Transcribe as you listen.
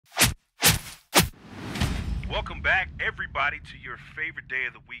Welcome back, everybody, to your favorite day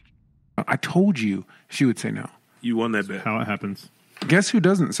of the week. I told you she would say no. You won that bet. How it happens. Guess who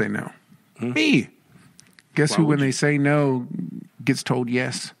doesn't say no? Me. Guess who, when they say no, gets told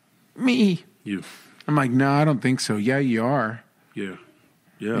yes? Me. You. I'm like, no, I don't think so. Yeah, you are. Yeah.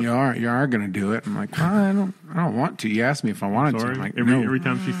 You are going to do it. I'm like, well, I don't want to. You asked me if I wanted to. I'm like, no. Every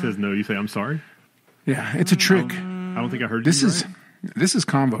time she says no, you say, I'm sorry? Yeah, it's a trick. I don't think I heard This you is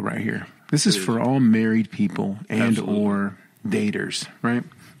convo right here. This is for all married people and or daters, right?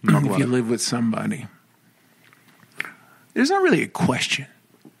 If you live with somebody. There's not really a question.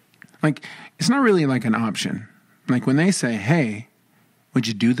 Like, it's not really like an option. Like when they say, hey, would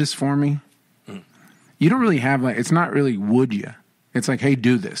you do this for me? You don't really have it's not really would you. It's like, hey,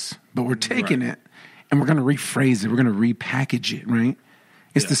 do this. But we're taking it and we're going to rephrase it. We're going to repackage it, right?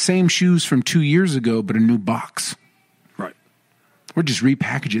 It's the same shoes from 2 years ago, but a new box. Right. We're just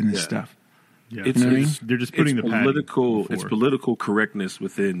repackaging this stuff. Yeah. You know what I mean? They're just putting the political. It's political correctness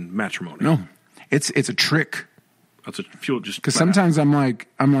within matrimony. No, it's a trick. That's a fuel. Just because sometimes I'm like,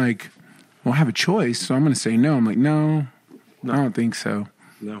 well, I have a choice, so I'm going to say no. I'm like, no, I don't think so.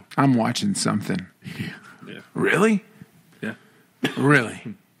 No, I'm watching something. Yeah. Really? Yeah.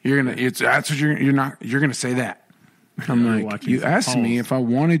 Really? You're gonna? That's what you're gonna say that. I'm like, you asked me if I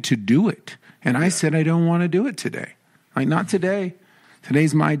wanted to do it, and I said I don't want to do it today. Like, not today.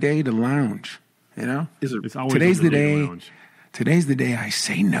 Today's my day to lounge. You know, it's always today's the day. Today's the day I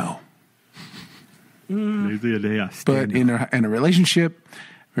say no. Today's the day I stand But in a relationship,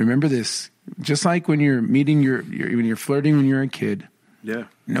 remember this: just like when you're meeting when you're flirting when you're a kid. Yeah.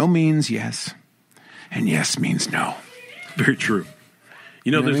 No means yes, and yes means no. Very true.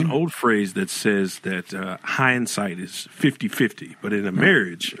 You know, there's an old phrase that says that hindsight is 50-50, but in a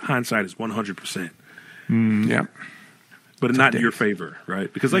marriage, hindsight is 100%. Yeah. But not in your favor,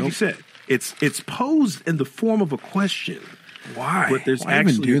 right? Because like you said, it's posed in the form of a question. Why? But there's Why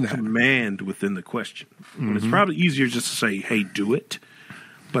actually even do a that? command within the question. And it's probably easier just to say, hey, do it.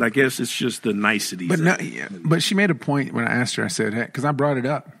 But I guess it's just the niceties. But she made a point when I asked her. I said, hey, because I brought it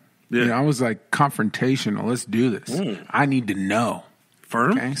up. Yeah. You know, I was like confrontational. Let's do this. I need to know.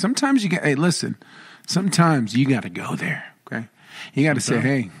 Firm? Okay. Sometimes listen. Sometimes you got to go there. Okay. You got to say,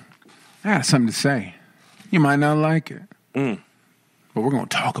 hey, I got something to say. You might not like it, but we're going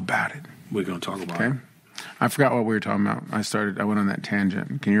to talk about it. We're going to talk about it. I forgot what we were talking about. I went on that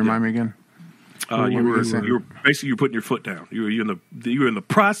tangent. Can you remind me again? You were basically putting your foot down. You were in the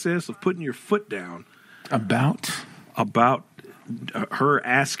process of putting your foot down about her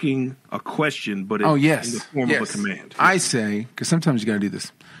asking a question, but in the form of a command. I say, because sometimes you got to do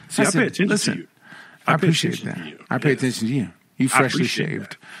this. See, I pay attention to you. I appreciate that. I pay attention to you. You freshly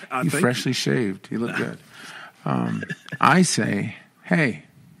shaved. You freshly shaved. You look good. I say, hey,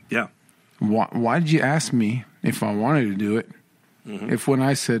 why did you ask me if I wanted to do it? If when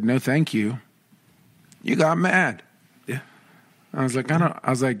I said no, thank you, you got mad. Yeah. I was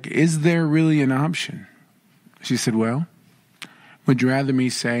like, is there really an option? She said, well, would you rather me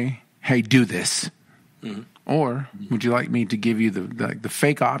say, hey, do this? Or would you like me to give you the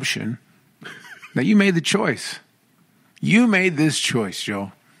fake option that you made the choice? You made this choice,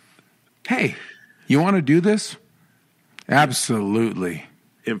 Joe. Hey, you want to do this? Absolutely.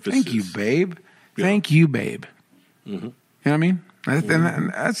 Emphasis. Thank you, babe. Yeah. Thank you, babe. You know what I mean?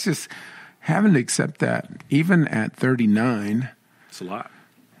 And that's just having to accept that. Even at 39, it's a lot.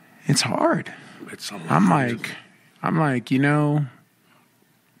 It's hard. It's a lot. I'm like, you know,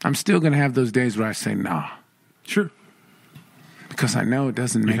 I'm still going to have those days where I say nah. Sure. Because I know it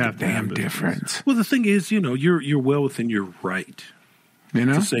doesn't make a damn difference. Well, the thing is, you know, you're well within your right,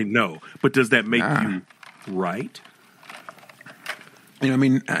 to say no. But does that make you right? You know, I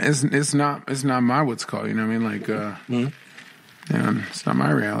mean, it's not my what's called. You know what I mean? Like, it's not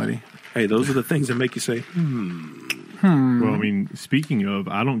my reality. Hey, those are the things that make you say, Well, I mean, speaking of,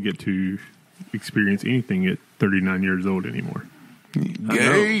 I don't get to experience anything at 39 years old anymore.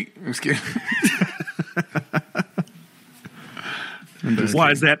 Gay. I'm just kidding.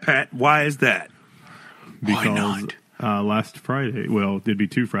 Why is that, Pat? Why is that? Because last Friday, well, it'd be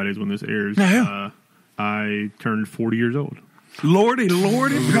 2 Fridays when this airs, I turned 40 years old. Lordy,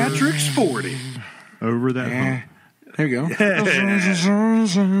 Patrick's 40. Over that hump. There you go.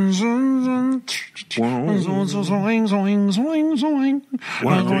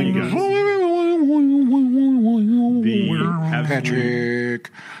 Patrick.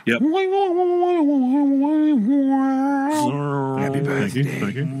 Yep. Happy birthday.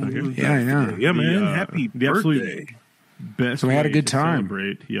 Thank you. Yeah, man. Happy birthday. Best so we had a good time.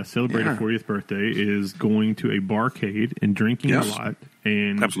 Celebrate a 40th birthday is going to a barcade and drinking a lot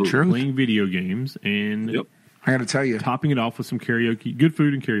and playing video games and I got to tell you. Topping it off with some karaoke. Good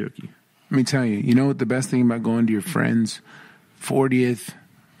food and karaoke. Let me tell you. You know what the best thing about going to your friend's 40th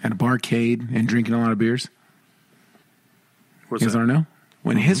at a barcade and drinking a lot of beers? What's You guys that? want to know?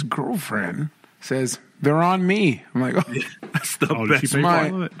 When his girlfriend says, they're on me. I'm like, oh, That's the Oh, did she best. pay for my-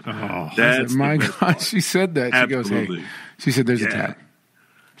 all of it? Oh. That's my the best God. part. She said that. She goes, Absolutely. hey. She said, there's a Yeah. tab.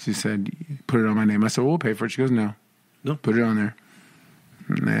 She said, put it on my name. I said, well, we'll pay for it. She goes, no. No. Put it on there.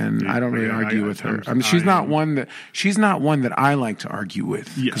 And I don't really Yeah, argue with her. I mean, she's she's not one that I like to argue with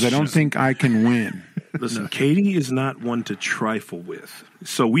because Yes, I don't she's- think I can win. Listen, Katie is not one to trifle with.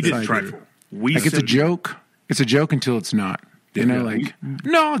 So we didn't Like- trifle. We Like it's a said- joke. It's a joke until it's not. You know, Yeah. like,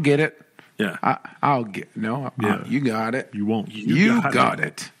 no, I'll get it. Yeah. I'll get no. Yeah. You got it. You won't. You got got it.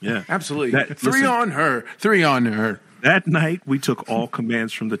 it. Yeah. Absolutely. That- Three listen. on her. Three on her. That night, we took all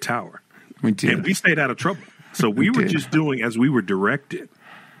commands from the tower. We did. And we stayed out of trouble. So we were did. just doing as we were directed.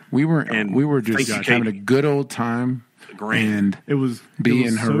 We were And just thank you, having a Katie. good old time Grand. and It was being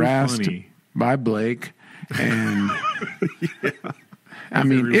it was so harassed funny. by Blake. And I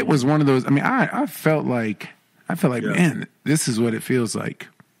mean, it was one of those. I mean, I felt like, Yeah. man, this is what it feels like.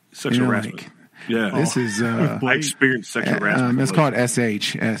 Sexual You know, harassment. like, Yeah. This is I experienced sexual harassment. it's called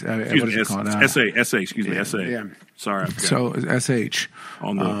SH. What is it called? SA, excuse me, SA. yeah. Sorry, I forgot. So SH.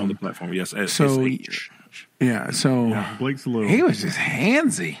 on the platform, yes. So SH. yeah. So Blake's a little. he was just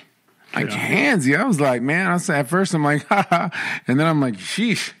handsy. Like handsy. I was like, man, at first I'm like, ha ha. And then I'm like,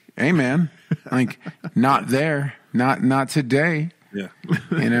 sheesh, hey man. Like, not there. Not today. Yeah.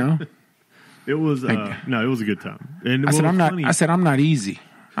 You know? It was no, it was a good time. And I said, I'm not easy.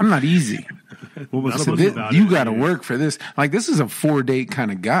 I'm not easy. What was I so said, funny about you it got to is- work for this. Like, this is a 4-date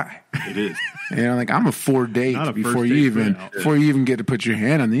kind of guy. It is. You know, like I'm a 4-date Not a before first you date out. before you even get to put your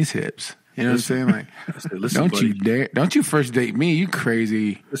hand on these hips. You know what I'm saying? Like, Listen, don't buddy, you dare! Don't you first date me? You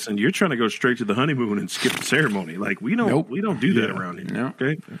crazy? Listen, you're trying to go straight to the honeymoon and skip the ceremony. Like we don't Nope. do that Yeah. around here. No.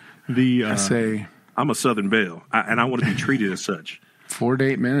 Okay. The I say I'm a Southern Belle, and I want to be treated as such.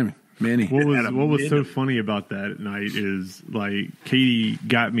 4-date many. what was At a what was so minimum. funny about that night is like Katie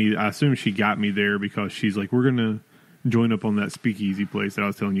got me. I assume she got me there because she's like, we're gonna join up on that speakeasy place that I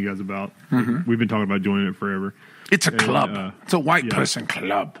was telling you guys about. Mm-hmm. We've been talking about joining it forever. It's a club. It's a white yeah. person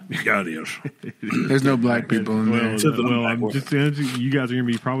club. God is. There's no black people in there. To the Well, black I'm world. just you guys are gonna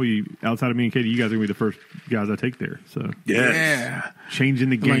be probably outside of me and Katie. You guys are gonna be the first guys I take there. So Yes. Yeah, changing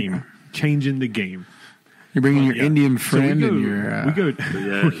the Like- game, changing the game. you're bringing your Yeah. Indian So we friend go, and your we go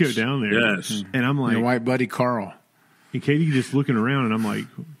Yes. we go down there. Yes. And I'm like, your white buddy Carl. and Katie just looking around, and I'm like,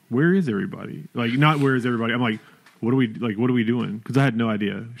 where is everybody? Like, not where is everybody? I'm like, what are we doing? Because I had no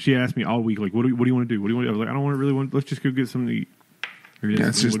idea. She asked me all week, like, what do you want to do? What do you want? I was like, I don't really want. Let's just go get something to eat. Or Yeah,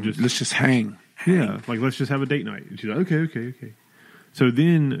 let's just hang. yeah, like let's just have a date night. And she's like, okay. So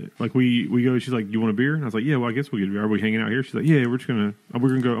then, like we go. She's like, you want a beer? And I was like, yeah. Well, I guess we could. Are we hanging out here? She's like, yeah. We're gonna go.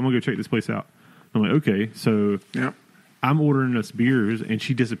 I'm gonna go check this place out. I'm like, okay. So Yep. I'm ordering us beers, and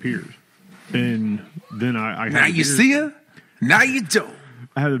she disappears. And then I have Now the you beers. see her. Now you don't.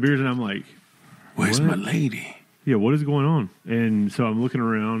 I have the beers, and I'm like, Where's What? my lady? yeah, what is going on? And so I'm looking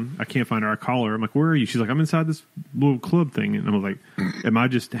around. I can't find her. I call her. I'm like, where are you? She's like, I'm inside this little club thing. And I'm like, am I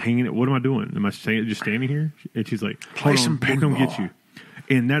just hanging? What am I doing? Am I just standing here? And she's like, Play hold some on, we'll come get pinball. you.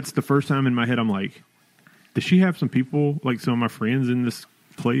 And that's the first time in my head I'm like, does she have some people, like some of my friends in this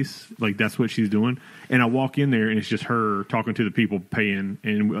place? Like that's what she's doing. And I walk in there and it's just her talking to the people paying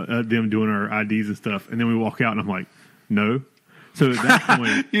and them doing our IDs and stuff. And then we walk out and I'm like, no. So at that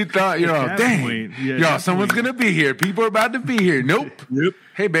point, You thought you're all that dang. point, yeah, at Y'all, that someone's point- gonna be here. People are about to be here. Nope. Yep.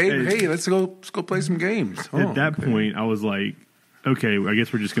 Hey, babe. Hey. Hey, let's go play some games. at that point, I was like, okay, I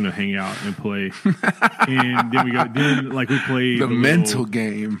guess we're just going to hang out and play. And then we play the little- mental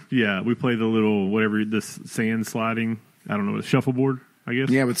game. Yeah, we play the little, whatever, this sand sliding, I don't know, shuffleboard, I guess.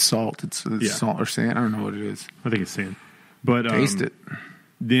 Yeah, with salt. It's Yeah. salt or sand. I don't know what it is. I think it's sand. But Taste it.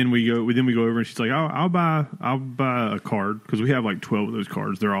 Then we go over and she's like, I'll buy a card because we have like 12 of those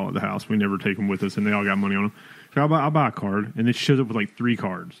cards. They're all at the house. We never take them with us, and they all got money on them. So I'll buy a card, and then she shows up with like 3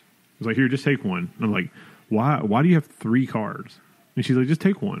 cards. I was like, here, just take one. And I'm like, why do you have 3 cards? And she's like, just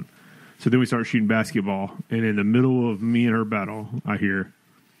take one. So then we start shooting basketball, and in the middle of me and her battle, I hear,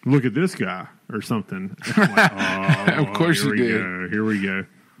 look at this guy or something. I'm like, oh, Of course here you we did. go. Here we go.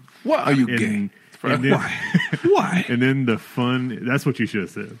 What are you And, gay? and then, Why? and then the fun, that's what you should have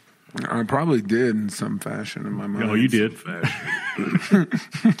said. I probably did in some fashion in my mind. Oh, you did.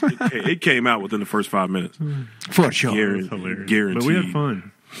 It came out within the first 5 minutes. For sure. Guaranteed. It's hilarious. Guaranteed. But we had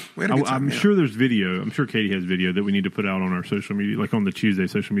fun. We had a good time, I'm yeah. sure there's video. I'm sure Katie has video that we need to put out on our social media, like on the Tuesday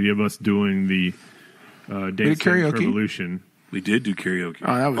social media of us doing the Dance karaoke? Revolution. We did do karaoke.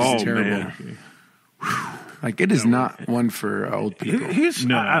 Oh, that was terrible. Man. Like it is not one for old people.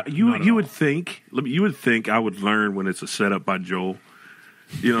 You would think I would learn when it's a setup by Joel.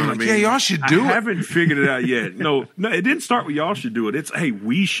 You know what I mean? Yeah, y'all should do it. I haven't figured it out yet. No, it didn't start with y'all should do it. It's, hey,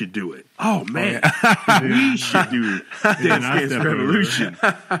 we should do it. Oh, man. We should do Dance Dance Revolution.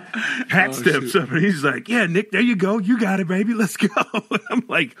 Pat steps up and he's like, yeah, Nick, there you go. You got it, baby. Let's go. I'm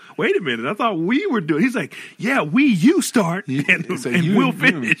like, wait a minute. I thought we were doing it. He's like, yeah, you start and we'll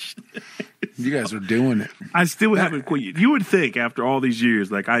finish. You guys are doing it. I still haven't quit. You would think after all these years,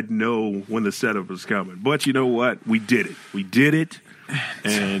 like I'd know when the setup was coming. But you know what? We did it. We did it.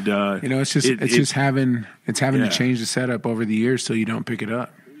 And it's just having to change the setup over the years so you don't pick it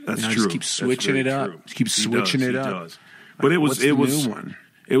up. That's true. Just keep switching it up. Just keep switching it up. Does. But it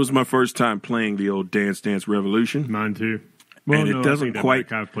was my first time playing the old Dance Dance Revolution. Mine too. Well, and it doesn't quite.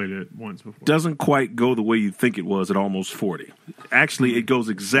 I've played it once before. Doesn't quite go the way you think it was at almost 40. Actually, it goes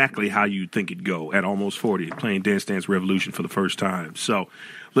exactly how you think it'd go at almost 40. Playing Dance Dance Revolution for the first time. So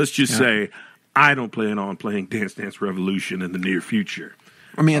let's just say I don't plan on playing Dance Dance Revolution in the near future.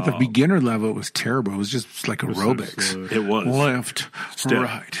 I mean, at the beginner level, it was terrible. It was just like aerobics. It was left, step,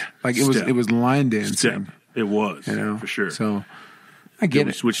 right. Like it was line dancing. Step. It was, for sure. So I get it.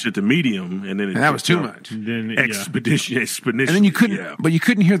 We switched it to medium, and then that was too much. Then expedition, and then you couldn't, but you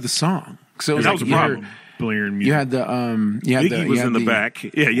couldn't hear the song. So that was a problem. Blaring music. You had the Biggie was in the back.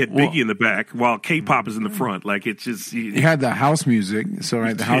 Yeah, you had Biggie in the back while K-pop is in the front. Like it's just you had the house music.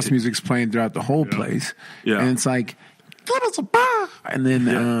 So the house music's playing throughout the whole place. Yeah, and it's like, and then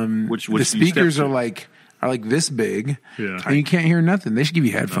the speakers are like this big. Yeah, and you can't hear nothing. They should give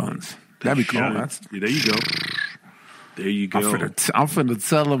you headphones. That'd be cool. There you go. There you go. I'm finna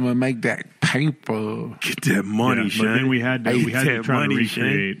tell them to make that paper. Get that money, Shane. But then we had to try to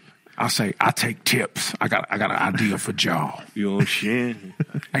recreate. I say, I take tips. I got an idea for y'all. You know, Shane.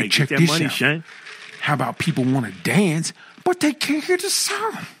 Hey, check this money, out. Shane. How about people want to dance, but they can't hear the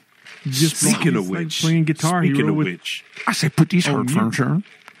song? Speaking of which, playing guitar. Speaking of which, I say, put these headphones on.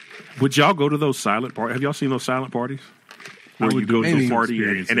 Would y'all go to those silent parties? Have y'all seen those silent parties? Where you go to a party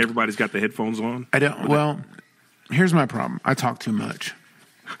and everybody's got the headphones on? I don't. Well, here's my problem. I talk too much.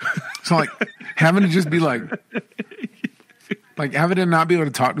 So like having to just be like having to not be able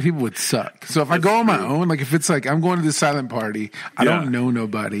to talk to people would suck. So if I go on my own, like if it's like I'm going to this silent party, I don't know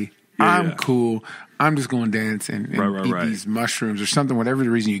nobody. I'm cool. I'm just going to dance and eat these mushrooms or something, whatever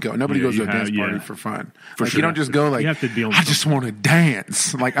the reason you go. Nobody goes to a dance party for fun. You don't just go like, I just want to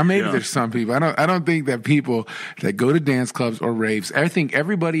dance. Like maybe there's some people. I don't think that people that go to dance clubs or raves, I think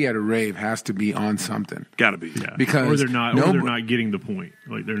everybody at a rave has to be on something. Got to be. Yeah. Because or they're not getting the point.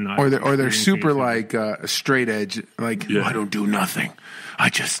 Like they're not. Or they're super like straight edge. Like I don't do nothing. I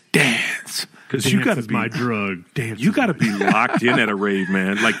just dance. Because you got to be my drug. You got to be locked in at a rave,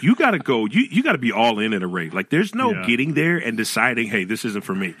 man. Like you got to go. You got to be all in at a rave. Like there's no getting there and deciding, hey, this isn't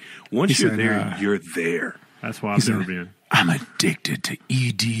for me. Once you're there, you're there. That's why I've never been. I'm addicted to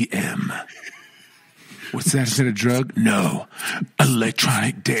EDM. What's that? Is it a drug? No,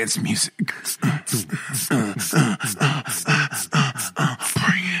 electronic dance music.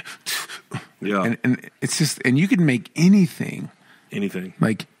 Yeah, and it's just, and you can make anything.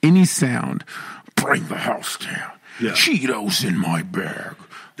 Like any sound, bring the house down. Yeah. Cheetos in my bag.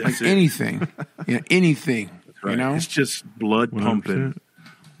 That's anything. Anything. Right. You know? It's just blood 100%. Pumping,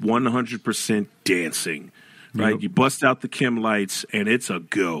 100% dancing. Right? Yep. You bust out the Kim lights and it's a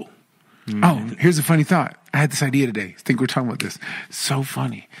go. Mm-hmm. Oh, here's a funny thought. I had this idea today. I think we're talking about this. So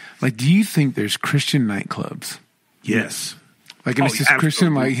funny. Like, do you think there's Christian nightclubs? Yes. Like, and it's just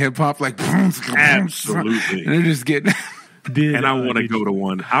Christian, like hip hop, like, absolutely. And they're just getting. And I want to go to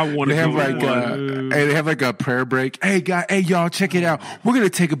one. I want to go to one. They have like a prayer break. Hey, y'all, check it out. We're going to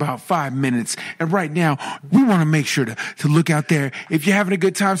take about 5 minutes. And right now, we want to make sure to look out there. If you're having a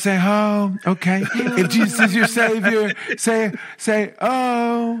good time, say, oh, okay. If Jesus is your Savior, say,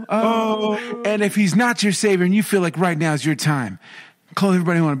 oh. And if he's not your Savior and you feel like right now is your time, close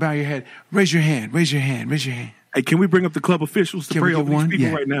everybody want to bow your head. Raise your hand. Hey, can we bring up the club officials to pray over these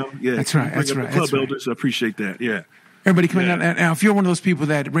people right now? Yeah, that's right. The club elders. I appreciate that. Yeah. Everybody coming out now. If you're one of those people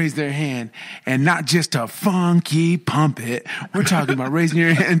that raise their hand and not just a funky pump it, we're talking about raising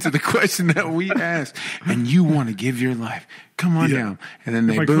your hand to the question that we asked, and you want to give your life. Come on down, and then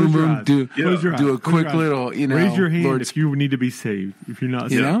they boom do a quick little raise your hand Lord, if you need to be saved. If you're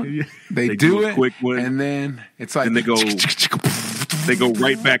not saved, they do it quick one, and then it's like and they go. They go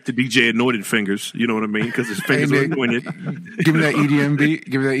right back to DJ Anointed Fingers. You know what I mean? Because his fingers are anointed. Give me that EDM beat.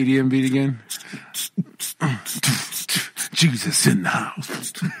 Give me that EDM beat again. Jesus in the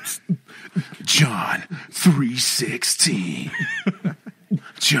house. John 3:16.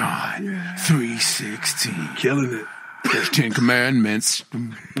 John 3:16. Killing it. There's 10 commandments.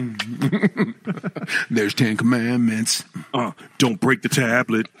 There's 10 commandments. Don't break the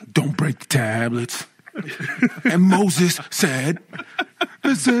tablet. Don't break the tablets. And Moses said,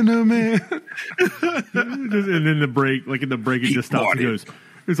 listen to me. And then the break, like in the break, it just stops and goes.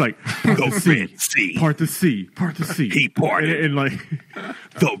 It's like part the Red Sea. Part the sea. Part the sea. He parted. And like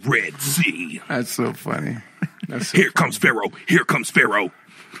the Red Sea. That's so funny. Here comes Pharaoh. Here comes Pharaoh.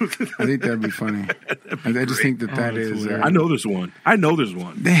 I think that'd be funny. I just think that is. I know there's one.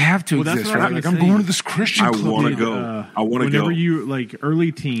 They have to that's exist, what right? I'm Like, I'm saying. going to this Christian I club. want to go. I want to go. Whenever you, like,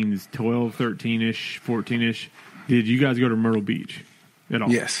 early teens, 12, 13-ish, 14-ish, did you guys go to Myrtle Beach at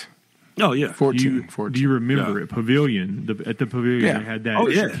all? Yes. Oh, yeah. 14. Do you remember Yeah. it? Pavilion. At the Pavilion, Yeah. they had that Oh,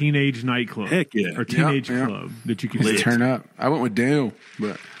 yeah. teenage nightclub. Heck yeah. Or teenage Yeah. club that you could Just Lit. turn up. I went with Dale,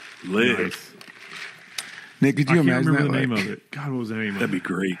 but Lit. Nice. Nick, could I you can't imagine remember that? the name Like, of it. God, what was the name That'd of be it?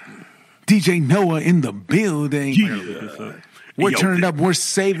 great. DJ Noah in the building. Yeah. We're Yo, turning up. We're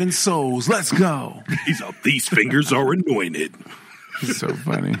saving souls. Let's go. These fingers are anointed. It's so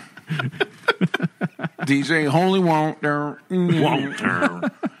funny. DJ Holy Water. Won't turn.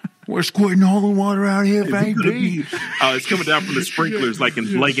 We're squirting holy water out here, baby. It's coming down from the sprinklers, like in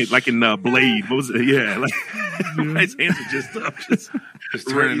Blade. What was it? Yeah, like his hands are just up, just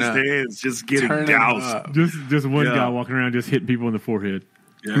turning raised up. hands, just getting Turning doused. up. Just one Yeah. guy walking around just hitting people in the forehead.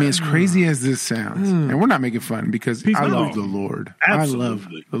 Yeah. I mean, as crazy as this sounds, and we're not making fun because I love no. the Lord. Absolutely. I love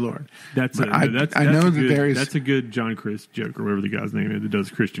the Lord. That's But a, I that's, I that's know a that good, there is, that's a good John Chris joke or whatever the guy's name is that does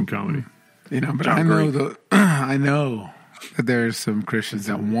Christian comedy. but John I know Gray. I know that there's some Christians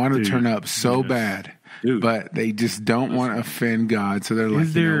that want to Dude, turn up so yes. bad, Dude. but they just don't want to offend God. So they're like,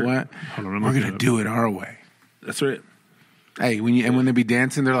 Is you there- know what? Hold on, I'm We're looking gonna it up. do it our way. That's right. Hey, when they be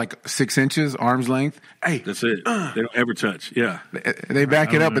dancing, they're like 6 inches, arm's length. Hey, That's it. They don't ever touch. Yeah. they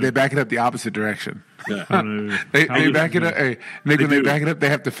back it up, know. but they back it up the opposite direction. Yeah. I don't know. They How does back that it up. go? Hey, Nick, when they do. back it up, they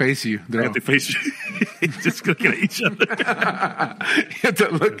have to face you. They They're have to face you. Just looking at each other. you have to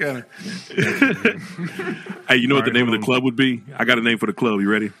look at her. Hey, you know what the right, name of hold the on. club would be? I got a name for the club.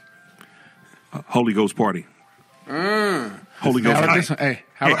 You ready? Holy Ghost Party. Holy Ghost. How about Hey, this one? Hey,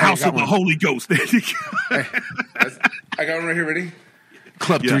 House I of got the one. Holy Ghost. There you go. I got one right here. Ready?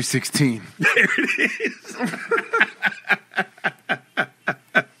 Club Yeah. 316.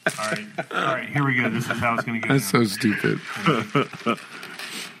 All right, here we go. This is how it's going to go. That's so stupid.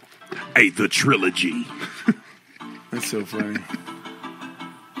 Hey, the trilogy. That's so funny.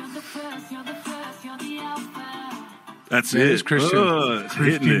 That's Yeah, it. it's Christian. It's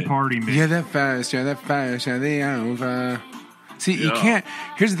hitting Christian it. party mix. Yeah, that fast. Yeah, that fast. Yeah, they over. See, you Yeah. can't.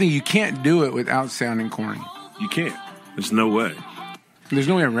 Here's the thing: you can't do it without sounding corny. You can't. There's no way. There's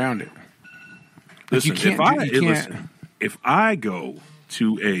no way around it. Like, Listen, you can't. if I go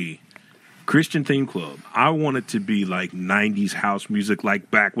to a Christian theme club, I want it to be like 90s house music,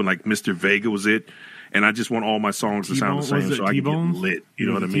 like back when like Mr. Vega was it. And I just want all my songs to sound the T-Bone- same was it so I can get T-Bones? lit. You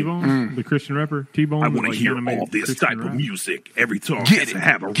know what I mean? T-Bone, the Christian rapper, T-Bone. I want to like, hear kinda made all this Christian type of rap. music. Every song Get has to it.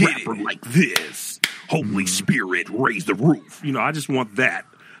 have a Get rapper it. like this. Holy Spirit, raise the roof. You know, I just want that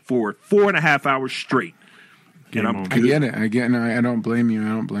for 4.5 hours straight. Game And I'm on. I get it. I get. No, I don't blame you. I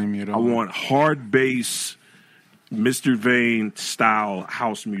don't blame you at I all. want hard bass, Mr. Vane style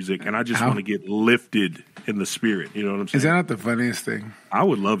house music, and I just How- want to get lifted in the spirit. You know what I'm saying? Is that not the funniest thing? I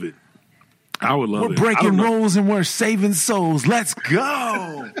would love it. I would love We're it. I breaking don't know. rolls and we're saving souls. Let's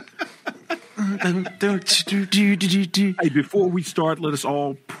go. Hey, before we start, let us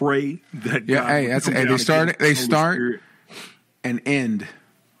all pray that. Yeah, God hey, would that's come hey. down They and start. give us They the Holy start Spirit and end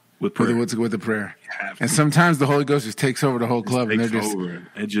with prayer. with a prayer. have to. And sometimes the Holy Ghost just takes over the whole club, and they're Takes just over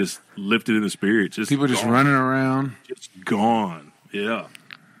and just lifted in the spirit. Just people just gone. running around. Just gone. Yeah.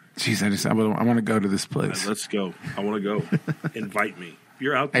 Jeez, I want to go to this place. Let's go. I want to go. Invite me. If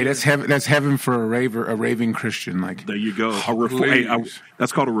you're out there. Hey, that's heaven. That's heaven for a raving Christian. Like, There you go. Please.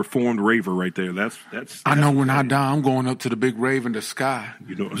 That's called a reformed raver right there. That's. I know when I die, I'm going up to the big rave in the sky.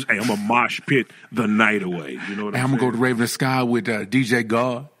 You know, hey, I'm a mosh pit the night away. You know what Hey, I'm I'm gonna go to saying? rave in the sky with DJ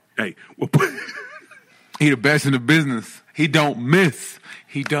God. Hey, well, He the best in the business. He don't miss.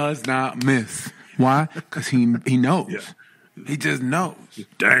 He does not miss. Why? Because he knows. Yeah. He just knows.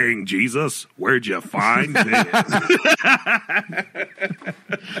 dang, Jesus, where'd you find this?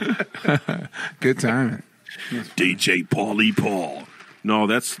 Good timing. DJ Paulie Paul. No,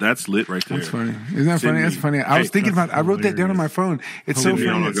 that's lit right there. That's funny. Isn't that Send funny? That's me- funny. I was Hey, thinking about. I wrote that down on my hilarious. phone. It's Send so me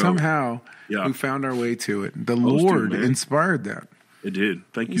funny on that a go. somehow Yeah. we found our way to it. The Those two, Lord man. inspired that. It did.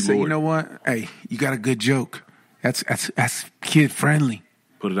 Thank you, You say, Lord. you know what? Hey, you got a good joke. That's kid friendly.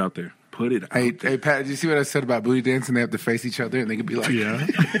 Put it out there. put it. Hey, Pat, did you see what I said about booty dancing? They have to face each other and they can be like,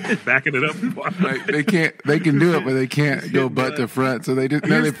 backing it up. Like they can do it, but they can't go butt to front. So they just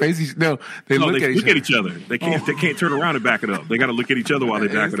they face each. No, they look at each other. They can't turn around and back it up. They got to look at each other while they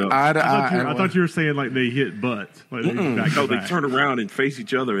back it up. I thought you were saying like they hit butts. Like they turn around and face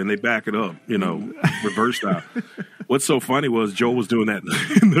each other and they back it up. Reverse style. What's so funny was Joel was doing that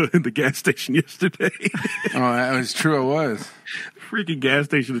in the gas station yesterday. Oh, that was true. I was. Freaking gas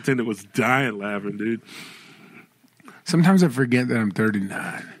station attendant was dying laughing, dude. Sometimes I forget that I'm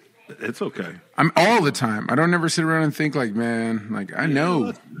 39. It's okay. I'm all the time. I don't ever sit around and think like, man, like I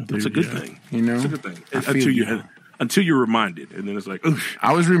know. That's a good thing. It's a good thing. Until you're reminded, and then it's like, oof.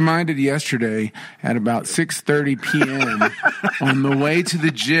 I was reminded yesterday at about 6:30 p.m. on the way to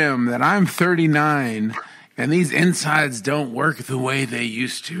the gym that I'm 39. And these insides don't work the way they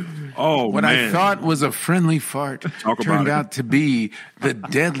used to. Oh, what man. I thought was a friendly fart turned out to be the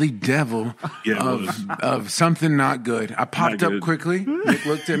deadly devil of something not good. I popped up quickly. Nick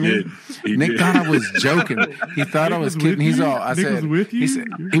looked at me. Nick thought I was joking. He thought I was kidding. He's all. I said, he said,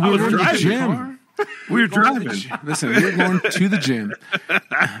 he was to the gym. We were driving. Listen, we were going to the gym.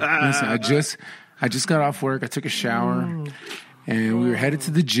 Listen, I just got off work. I took a shower. And we were headed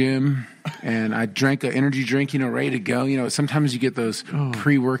to the gym, and I drank an energy drink, ready to go. Sometimes you get those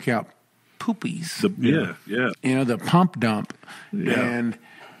pre-workout poopies. The pump dump. Yeah. And,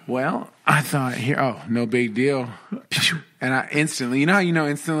 I thought, no big deal. And I instantly, how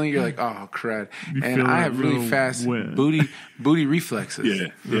instantly? You're like, oh, crud. And I have really fast booty reflexes.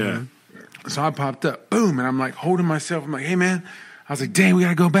 Yeah. So I popped up, boom, and I'm like holding myself. I'm like, hey, man. I was like, dang, we got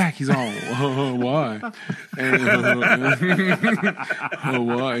to go back. He's all, why? And,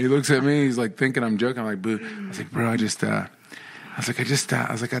 why? He looks at me. He's like thinking I'm joking. I'm like, boo. I was like, bro, I thought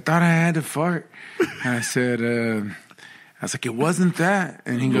I had to fart. And I said, it wasn't that.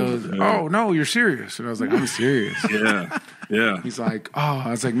 And he goes, oh, no, you're serious. And I was like, I'm serious. Yeah. He's like,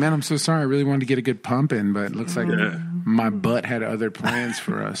 I was like, man, I'm so sorry. I really wanted to get a good pump in, but it looks like my butt had other plans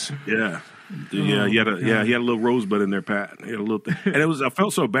for us. Yeah. Yeah, he had a little rosebud in there, Pat. He had a little thing, and I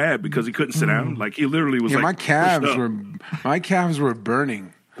felt so bad because he couldn't sit down. Like he literally was my calves were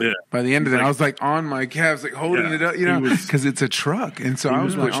burning. Yeah. By the end of it, I was like on my calves, like holding it up, because it's a truck, and so I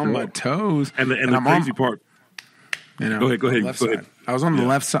was like on my toes. And the crazy part. Go ahead. I was on the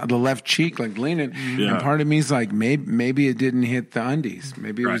left side, the left cheek, like leaning, and part of me is like, maybe it didn't hit the undies.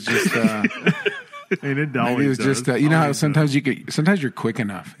 Maybe it was just. And it maybe it was just how sometimes you're quick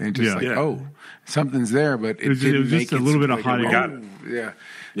enough and just something's there, but it was just a little bit of hot. Yeah.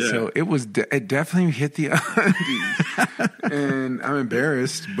 So it definitely hit the undies, and I'm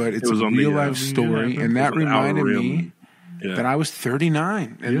embarrassed, but it's a real life story, and that reminded me that I was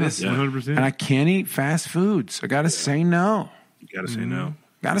 39, and 100%, and I can't eat fast foods. I got to say no. You got to say no.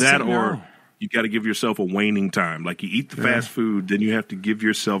 Or you got to give yourself a waning time. Like you eat the fast food, then you have to give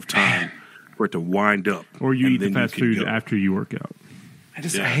yourself time. For it to wind up, or you eat the fast food after you work out. I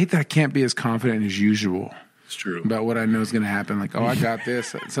hate that I can't be as confident as usual. It's true about what I know is going to happen. Like, I got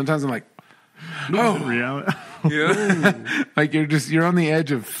this. Sometimes I'm like, reality. Like you're on the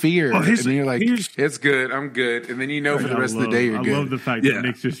edge of fear, and then you're like, it's good, I'm good, and then for the rest of the day you're good. I love the fact that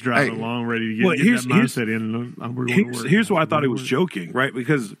Nick's just driving along, ready to get that mindset in. Here's why I thought he was joking, right?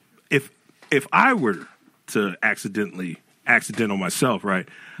 Because if I were to accidental myself, right?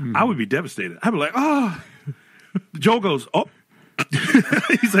 I would be devastated. I'd be like, Joel goes,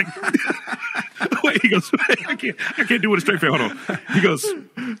 he's like, wait, he goes, I can't do it with a straight face. Hold on. He goes,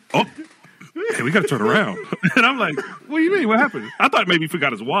 hey, we got to turn around. And I'm like, what do you mean? What happened? I thought maybe he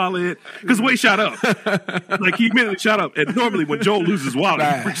forgot his wallet because the way he shot up. Like he immediately shot up. And normally when Joel loses his wallet,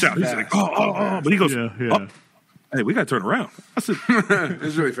 he freaks out. He's like, but he goes, hey, we got to turn around. I said,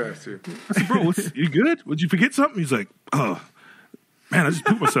 it's really fast too. I said, bro, you good? Would you forget something? He's like, man, I just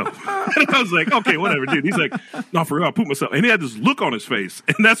pooped myself. And I was like, okay, whatever, dude. He's like, no, for real, I pooped myself. And he had this look on his face.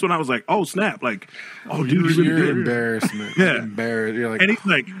 And that's when I was like, oh, snap. Like, dude, you're embarrassed, man. Yeah. Embarrassed. You're like, and he's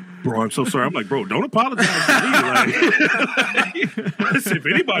like, bro, I'm so sorry. I'm like, bro, don't apologize to me. Like, listen, if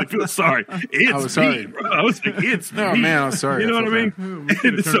anybody feels sorry, it's me, bro. I was like, it's me. Oh, man, I'm sorry. You know what I mean?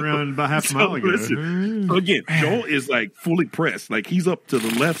 And turn around about half a mile ago. Listen, so again, Joel is like fully pressed. Like he's up to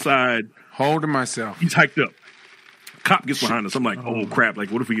the left side. Holding myself. He's hiked up. Cop gets behind us. I'm like, oh crap! Like,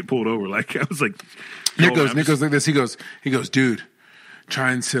 what if we get pulled over? Like, I was like, Nick goes like this. He goes, dude,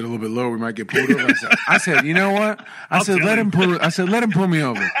 try and sit a little bit lower. We might get pulled over. I said, you know what? I said, let him pull me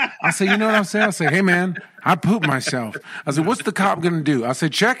over. I said, you know what I'm saying? I said, hey man, I pooped myself. I said, what's the cop gonna do? I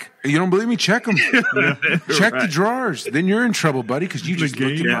said, check. You don't believe me? Check him. Check the drawers. Then you're in trouble, buddy, because you just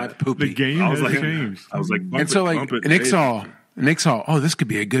looked at my poopy. The game has changed. I was like, and so like Nick's all. Nick's all, oh, this could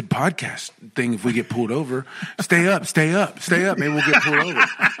be a good podcast thing if we get pulled over. Stay up. Maybe we'll get pulled over.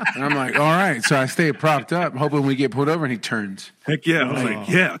 And I'm like, all right. So I stay propped up, hoping we get pulled over, and he turns. Heck yeah. I was like,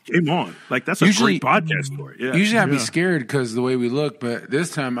 yeah, game on. Like, that's a great podcast story. Yeah. Usually I'd be scared because of the way we look, but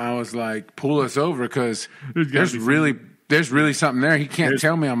this time I was like, pull us over because there's really something there. He can't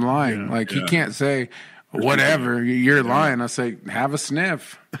tell me I'm lying. He can't say, whatever, you're lying. I say, have a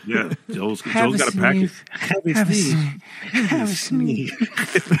sniff. Yeah, Joel's got a package. Have a sniff.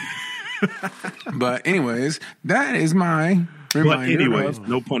 But anyways, that is my reminder of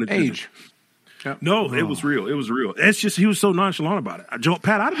no pun intended. age. Yep. No, it was real. It was real. It's just he was so nonchalant about it.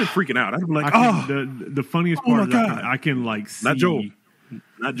 Pat, I'd have been freaking out. I'd have been like, the funniest part is I can like see.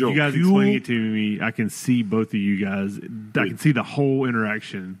 Not Joel. You guys explaining it to me. I can see both of you guys. I can see the whole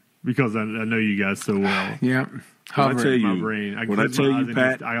interaction because I know you guys so well. Yeah. When I tell you, my brain. When I tell you,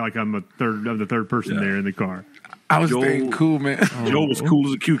 Pat, I'm the third person there in the car. I was staying cool, man. Joel was cool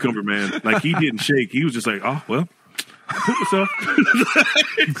as a cucumber, man. Like, he didn't shake. He was just like, oh, well, I put myself.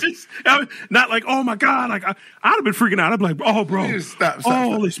 Not like, oh, my God. Like, I'd have been freaking out. I'd be like, oh, bro. Stop.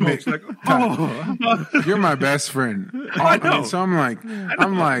 Holy smokes. Like, You're my best friend. I know. So I'm like,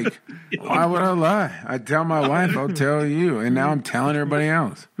 why would I lie? I tell my wife, I'll tell you. And now I'm telling everybody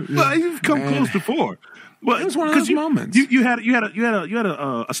else. Well, you've come close before. Well, it was one of those moments. You had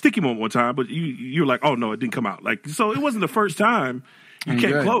a sticky moment one time, but you were like, oh no, it didn't come out. Like, so it wasn't the first time you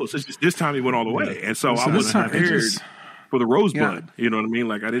came close. It's just this time he went all the way, and so I wasn't prepared for the rosebud. Yeah. You know what I mean?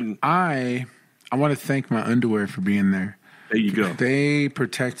 Like, I didn't. I want to thank my underwear for being there. There you go. They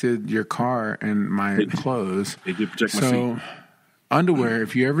protected your car and my clothes. They did protect my seat. Underwear,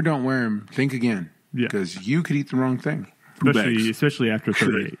 if you ever don't wear them, think again because you could eat the wrong thing. Especially after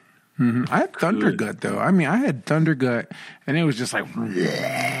 38. Mm-hmm. I had thunder gut though. I mean, I had thunder gut, and it was just like,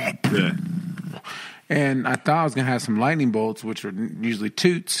 and I thought I was gonna have some lightning bolts, which are usually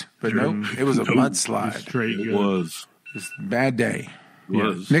toots, but nope, it was a mudslide. It was. It's a bad day.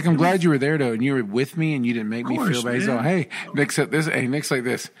 Was. Nick, I'm glad you were there though, and you were with me, and you didn't make me feel bad. So, hey, Nick's like this. Hey, Nick's like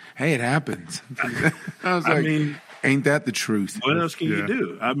this. Hey, it happens. I was like, ain't that the truth? What else can you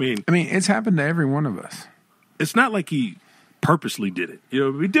do? I mean, it's happened to every one of us. It's not like he purposely did it. You know,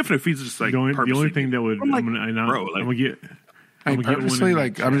 it'd be different if he's just like the only thing that would I'm gonna get purposely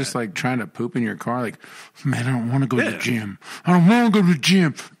like I'm just like trying to poop in your car. Like, man, I don't want to go to the gym. I don't want to go to the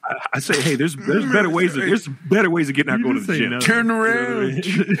gym. I say, hey, there's better ways. There's better ways of getting out going to the gym. No. Turn around. I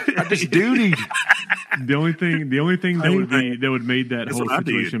just dutied. The only thing that would make that whole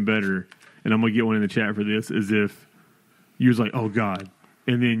situation better, and I'm gonna get one in the chat for this, is if you was like, oh God.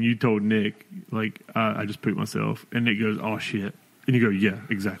 And then you told Nick, like, I just pooped myself. And Nick goes, oh, shit. And you go, yeah,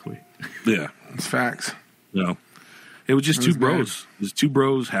 exactly. Yeah. It's facts. No. It was just two bros. It was two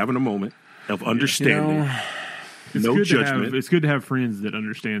bros having a moment of understanding. No judgment. It's good to have friends that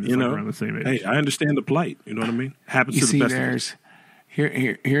understand that around the same age. Hey, I understand the plight. You know what I mean? Happens to the best of us.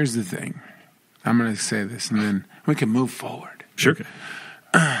 Here's the thing. I'm going to say this, and then we can move forward. Sure. Okay.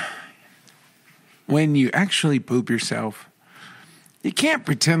 When you actually poop yourself, you can't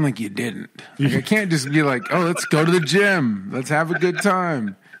pretend like you didn't. Like, I can't just be like, oh, let's go to the gym. Let's have a good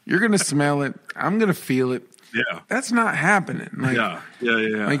time. You're going to smell it. I'm going to feel it. Yeah. That's not happening. Like,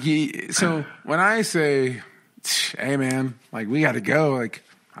 yeah. Like, so when I say, hey, man, like, we got to go, like,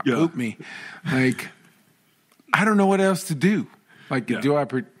 poop me. Like, I don't know what else to do. Like, do I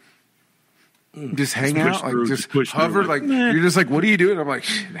just hang out? Like, just hover? Like, you're just like, what are you doing? I'm like,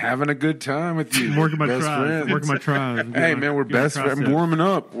 having a good time with you. Working my tries. Hey, man, we're best friends. I'm warming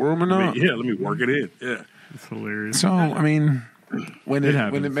up. Let me work it in. Yeah. It's hilarious. So, I mean, when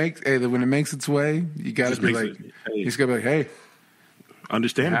it makes its way, you got to be like, you just got to be like, hey.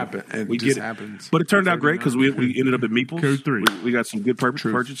 Understandable. We get it. Happens. But it turned out great because we ended up at Meeple's. Code 3. We got some good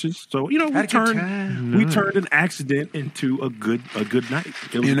purchases. So, we turned an accident into a good night.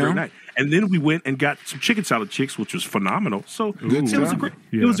 It was a great night. And then we went and got some chicken salad chicks, which was phenomenal. So it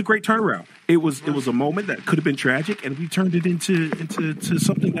was a great turnaround. It was a moment that could have been tragic, and we turned it into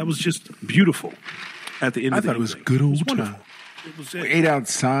something that was just beautiful at the end of the day. I thought it was a good old time. We ate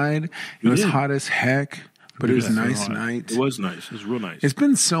outside. It was hot as heck. But it was a nice night. It was nice. It was real nice. It's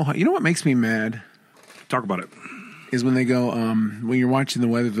been so hot. You know what makes me mad? Talk about it. Is when they go, when you're watching the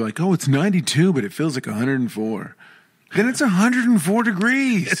weather, they're like, oh, it's 92, but it feels like 104. Then it's 104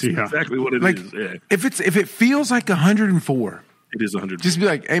 degrees. That's exactly what it is. Yeah. If it feels like 104. It is 104. Just be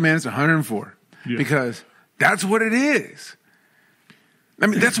like, hey, man, it's 104. Yeah. Because that's what it is. I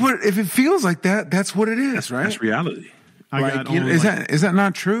mean, if it feels like that, that's what it is, right? That's reality. Is that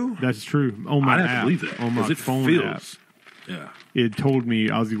not true? That's true. On my app, believe that. On my phone app. Yeah. It told me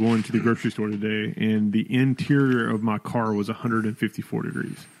I was going to the grocery store today, and the interior of my car was 154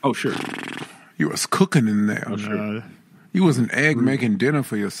 degrees. Oh, sure. You was cooking in there. Oh, sure. You was an egg making dinner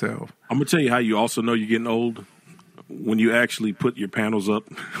for yourself. I'm going to tell you how you also know you're getting old. When you actually put your panels up,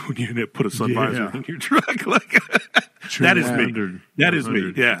 when you put a sun visor in your truck. Like, that is me. That is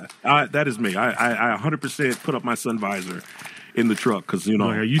me. Yeah. That is me. I 100% put up my sun visor in the truck because, you know,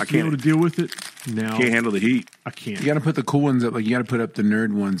 I used to be able to deal with it. Now can't handle the heat. I can't. You got to put the cool ones up. Like, you got to put up the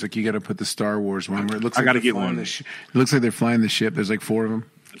nerd ones. Like, you got to put the Star Wars one where it looks like I got to get one. It looks like they're flying the ship. There's like 4 of them.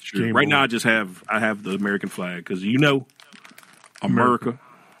 That's true. Right now, I have the American flag because, you know, America.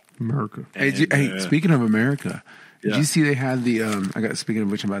 Hey, speaking of America, Yeah. did you see they had the? Speaking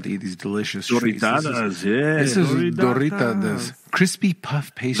of which, I'm about to eat these delicious treats. Doritas, This is Doritas, crispy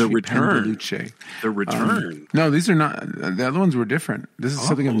puff pastry. The return. Pan de luce. The return. No, these are not. The other ones were different. This is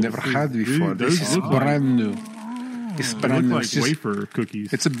something I've never had before. This is brand new. It's They brand look new. like wafer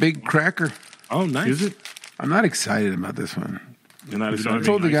cookies. It's a big cracker. Oh, nice. Is it? I'm not excited about this one. You're not I excited?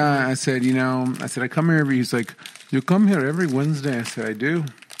 told the guy, I said, I come here every. He's like, you come here every Wednesday. I said, I do.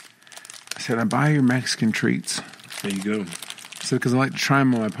 I said, I buy your Mexican treats. There you go. I said, because I like to try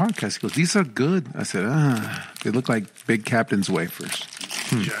them on my podcast. He goes, these are good. I said, they look like Big Captain's wafers.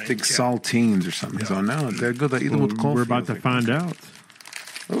 Big saltines or something. So no, they're good. I eat them with coffee. We're about to find out.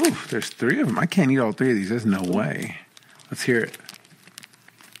 Oh, there's 3 of them. I can't eat all 3 of these. There's no way. Let's hear it.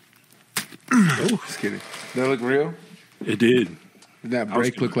 Oh, just kidding. Did that look real? It did. Did that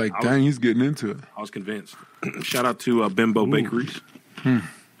break look like, dang, he's getting into it? I was convinced. Shout out to Bimbo Bakeries.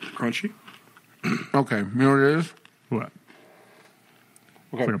 Crunchy. Okay, you know what it is? What?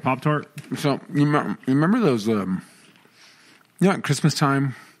 Okay. It's like a Pop-Tart? So, you remember those, at Christmas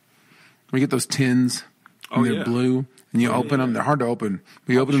time, we get those tins, and they're blue, and you open them. They're hard to open.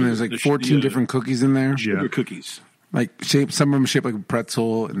 We open them, there's like 14 different cookies in there. Sugar cookies. Like, some of them shaped like a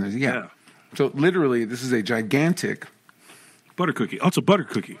pretzel, and there's, So, literally, this is a gigantic... Butter cookie. Oh, it's a butter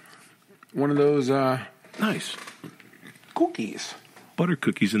cookie. One of those, nice. Cookies. Butter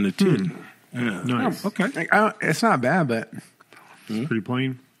cookies in the tin. Yeah. Nice. Okay. Like, it's not bad, but... Pretty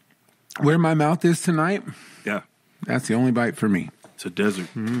plain. Where my mouth is tonight, Yeah. that's the only bite for me. It's a desert.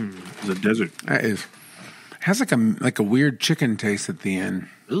 It's a desert. That is. It has like a weird chicken taste at the end.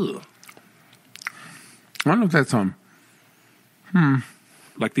 Ugh. I don't know if that's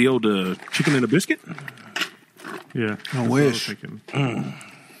Like the old chicken and a biscuit? Yeah. I wish. Let me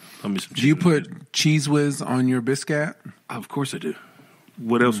some chicken. Do you put Cheese Whiz on your biscuit? Of course I do.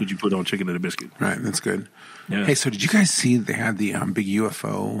 What else would you put on chicken and a biscuit? Right, that's good. Yeah. Hey, so did you guys see they had the big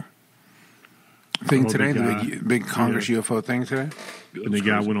UFO thing today? The big Congress UFO thing today? And the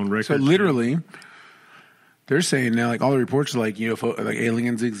guy went on record. So literally, they're saying now, like all the reports are like UFO, like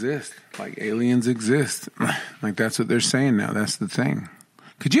aliens exist. Like aliens exist. Like that's what they're saying now. That's the thing.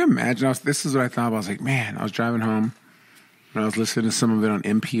 Could you imagine? This is what I thought. I was like, man, I was driving home and I was listening to some of it on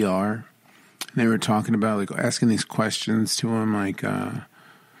NPR. And they were talking about like asking these questions to him, like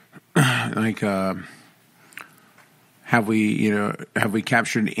have we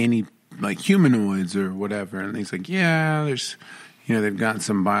captured any like humanoids or whatever? And he's like, yeah, there's, they've got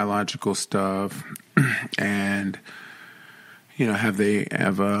some biological stuff, and have they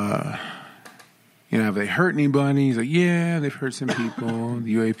hurt anybody? He's like, yeah, they've hurt some people,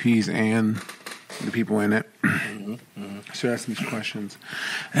 the UAPs and the people in it. So asking these questions,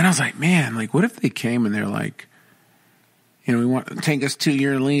 and I was like, man, like, what if they came and they're like, we want to take us to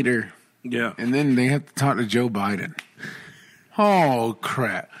your leader, and then they have to talk to Joe Biden. Oh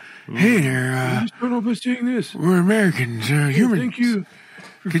crap! Hey there, start off by saying this. We're Americans, humans. Thank you.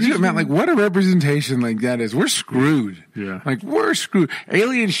 Could you imagine, like, what a representation like that is? We're screwed. Yeah. Like, we're screwed.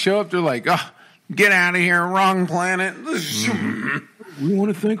 Aliens show up, they're like, oh, get out of here, wrong planet. We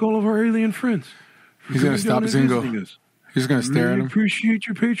want to thank all of our alien friends. He's going to stop us and go. He's going to stare at him. Appreciate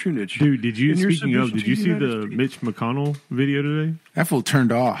your patronage. Dude, did you see the Mitch McConnell video today? That fool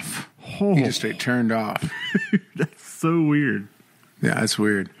turned off. Oh. He just straight turned off. That's so weird. Yeah, that's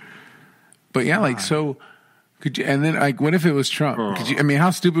weird. But yeah, like, so could you, and then like, what if it was Trump? Could you, I mean, how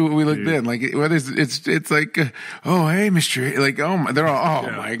stupid would we look then? Like, whether it's like, oh, hey, Mr. Like, oh, they're all,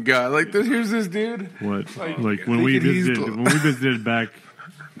 my God. Like, here's this dude. What? Like when we visited back.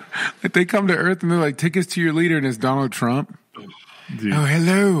 Like, they come to Earth and they're like, take us to your leader, and it's Donald Trump. Dude. Oh,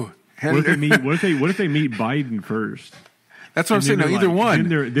 hello. What if they meet Biden first? That's what I'm saying. No, either one.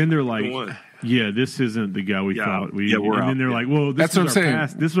 Then they're like, yeah, this isn't the guy we thought. We're and then they're like, well, that's what I'm saying.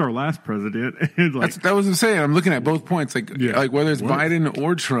 This is our last president. And like, that was what I'm saying. I'm looking at both points, like whether it's Biden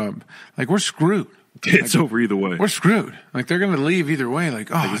or Trump, like we're screwed. It's over either way. We're screwed. Like, they're going to leave either way. Like,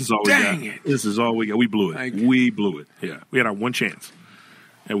 oh, This is all dang we got. it. This is all we got. We blew it. Like, we blew it. Yeah, we had our one chance,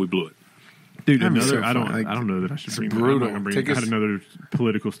 and we blew it. Dude, That'd be so I fun. Like, don't know that I should it's bring brutal. it up. I had another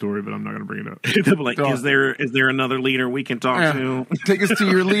political story, but I'm not going to bring it up. They'll be like, is there another leader we can talk to? Take us to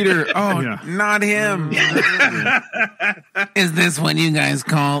your leader. Oh, Yeah. not him. Is this what you guys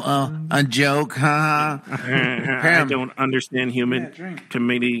call a joke, huh? I don't understand human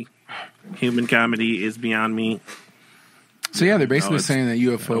comedy. Human comedy is beyond me. So, yeah, they're basically saying that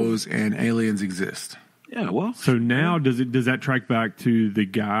UFOs and aliens exist. Yeah, well. So now, does that track back to the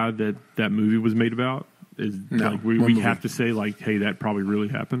guy that movie was made about? No. Like we have to say, like, hey, that probably really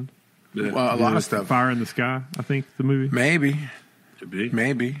happened. Yeah. Well, a lot of stuff. Fire in the Sky, I think, the movie. Maybe. Could be.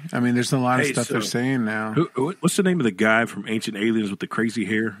 Maybe. I mean, there's a lot of stuff they're saying now. What's the name of the guy from Ancient Aliens with the crazy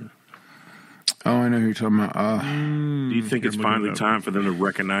hair? Oh, I know who you're talking about. Do you think it's finally time for them to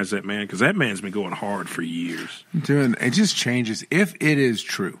recognize that man? Because that man's been going hard for years. Dude, it just changes. If it is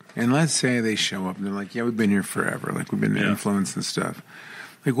true, and let's say they show up and they're like, yeah, we've been here forever. Like, we've been influenced and stuff.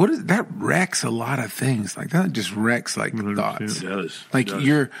 Like, what is that? Wrecks a lot of things. Like, that just wrecks, like, 100%. thoughts. It does. Like, It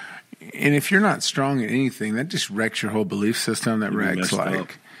does. and if you're not strong in anything, that just wrecks your whole belief system. That wrecks,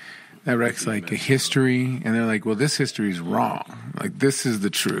 like, a history. And they're like, well, this history is wrong. Like, this is the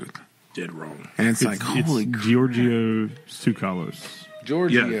truth. Dead wrong. And it's like, holy crap. Giorgio Tsoukalos.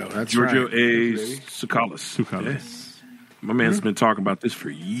 Giorgio, that's Giorgio right. A. Tsoukalos. Tsoukalos. My man's been talking about this for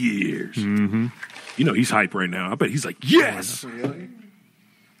years. Mm-hmm. You know, he's hype right now. I bet he's like, yes.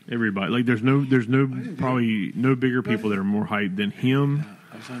 Everybody, like, there's probably no bigger people that are more hyped than him.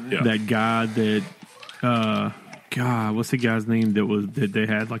 Yeah. That guy that, God, what's the guy's name that they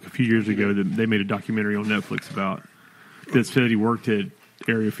had like a few years ago that they made a documentary on Netflix about, that said he worked at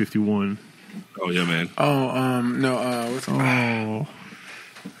Area 51. Oh, yeah, man. What's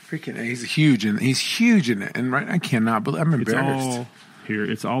freaking? He's huge in it, and right, I cannot believe. I'm embarrassed.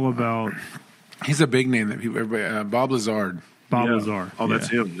 It's all about. He's a big name that everybody. Bob Lazar. Bob Lazar. Oh, that's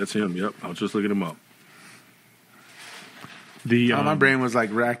him. That's him. Yep. I was just looking him up. My brain was like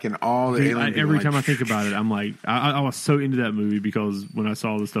racking all the alien. Every time I think about it, I'm like, I was so into that movie because when I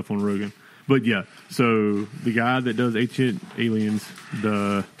saw the stuff on Rogan. But yeah, so the guy that does Ancient Aliens,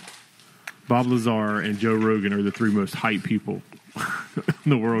 the Bob Lazar and Joe Rogan are the three most hyped people in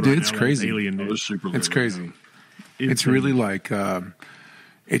the world. Dude, right it's now. crazy. Alien news. It's super. It's crazy. It's really like.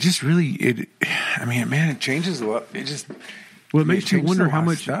 It just really. It changes a lot. It just. Well, it makes you changes wonder a how lot of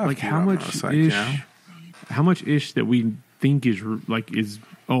much, stuff, like, you how know, much it's like, ish, you know? how much ish that we think is like is.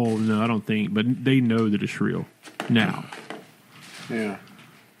 Oh no, I don't think, but they know that it's real now. Yeah.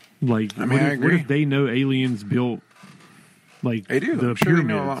 Like, I agree. What if they know aliens built, like, they do. the I'm sure pyramids,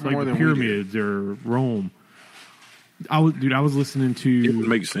 they know a lot like more the than we do. pyramids or Rome? I was listening to. It would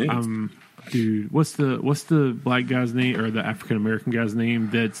make sense. Dude, what's the black guy's name or the African American guy's name?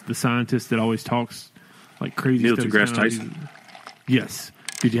 That's the scientist that always talks like crazy Neil stuff. deGrasse Tyson. Yes.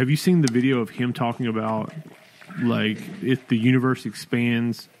 Dude, have you seen the video of him talking about, like, if the universe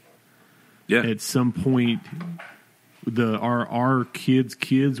expands, Yeah. at some point our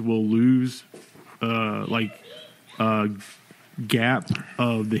kids will lose gap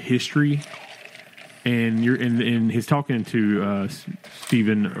of the history, and he's talking to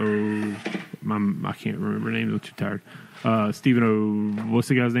Stephen I can't remember the name. I'm too tired. Stephen O. What's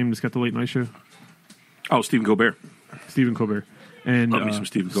the guy's name that's got the late night show? Oh, Stephen Colbert. Stephen Colbert. And Love me some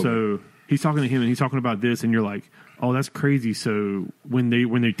Stephen Colbert. So he's talking to him, and he's talking about this, and you're like, oh, that's crazy. So when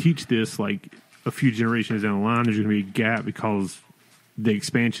they teach this, like, a few generations down the line, there's going to be a gap because the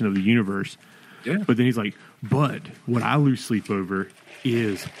expansion of the universe. Yeah. But then he's like, but what I lose sleep over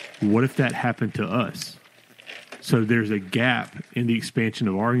is, what if that happened to us? So there's a gap in the expansion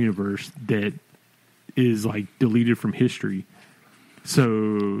of our universe that is, like, deleted from history. So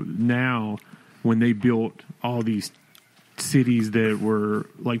now when they built all these cities that were,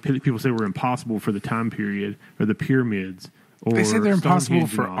 like, people say were impossible for the time period, or the pyramids, or They say they're impossible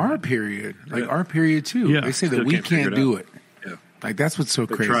Stonehenge for and all our that. period, like our period too. Yeah. They say that Still we can't figure can't it do out. it. Yeah. Like, that's what's so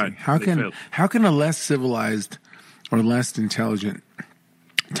crazy. tried. How They can failed. a less civilized or less intelligent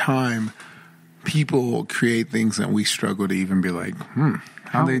time people create things that we struggle to even be like,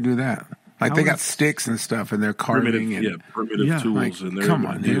 how they do that? Like, they got sticks and stuff, and they're carving primitive Yeah, tools, like, and they're come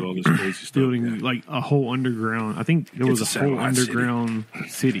able to on, do dude. all this crazy stuff. building Yeah. like a whole underground. I think there was It's a a whole satellite city. underground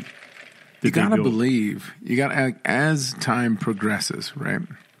city. You that they gotta built. believe. You gotta, as time progresses, right?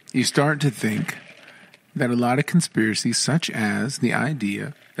 You start to think that a lot of conspiracies, such as the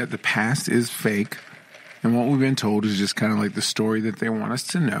idea that the past is fake, and what we've been told is just kind of like the story that they want us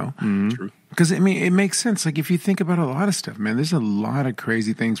to know. True. Because, I mean, it makes sense. Like, if you think about a lot of stuff, man, there's a lot of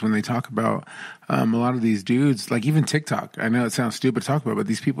crazy things when they talk about a lot of these dudes, like even TikTok. I know it sounds stupid to talk about, but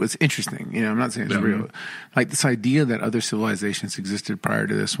these people, it's interesting. You know, I'm not saying it's real. Like this idea that other civilizations existed prior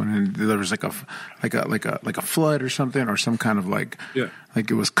to this one, and there was like a flood or something, or some kind of like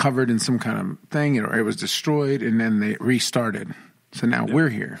it was covered in some kind of thing, or it was destroyed, and then they restarted. So now we're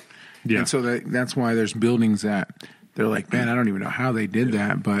here. Yeah. And so that's why there's buildings that they're like, man, I don't even know how they did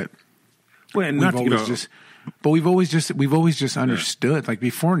that, but. Well, and we've always just understood. Like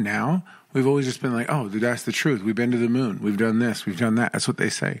before now, we've always just been like, oh, dude, that's the truth. We've been to the moon. We've done this. We've done that. That's what they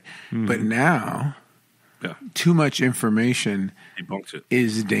say. Mm-hmm. But now, too much information debunks it.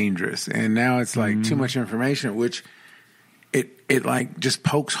 Is dangerous. And now it's like too much information, which it like just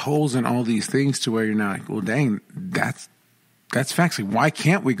pokes holes in all these things to where you're not like, well, dang, that's facts. Like, why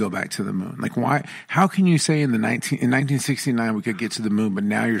can't we go back to the moon? Like, why? How can you say in 1969 we could get to the moon, but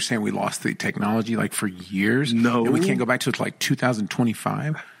now you're saying we lost the technology like for years? No, and we can't go back to like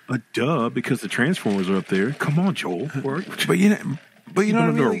 2025. But duh, because the Transformers are up there. Come on, Joel. but you know what I mean?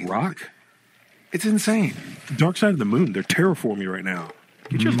 Under a rock. It's insane. Dark side of the moon. They're terraforming right now.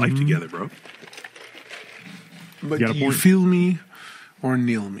 Get your life together, bro. But do you feel me or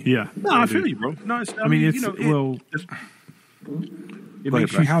kneel me? Yeah. No, I feel you, bro. No, I mean, it's it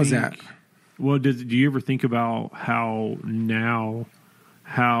makes you how's think, that? Well, do you ever think about how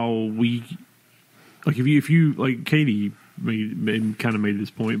we like if you like Katie kind of made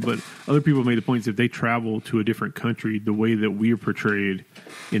this point, but other people made the points if they travel to a different country, the way that we are portrayed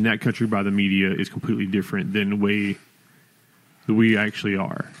in that country by the media is completely different than the way that we actually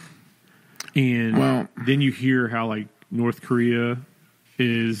are. And then you hear how like North Korea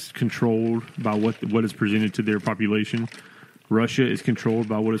is controlled by what is presented to their population. Russia is controlled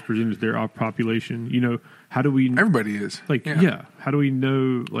by what is presented to their population. You know, how do we? Everybody is like, how do we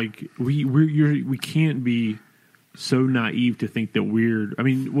know? Like, we can't be so naive to think that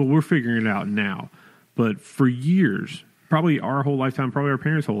we're figuring it out now, but for years, probably our whole lifetime, probably our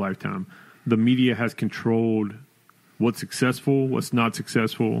parents' whole lifetime, the media has controlled what's successful, what's not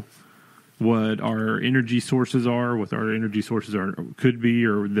successful, what our energy sources are, what our energy sources could be,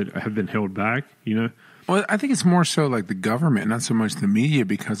 or that have been held back. You know. Well, I think it's more so like the government, not so much the media,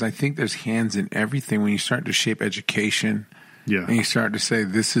 because I think there's hands in everything when you start to shape education. Yeah. And you start to say,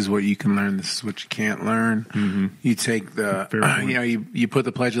 this is what you can learn, this is what you can't learn. Mm-hmm. You take you put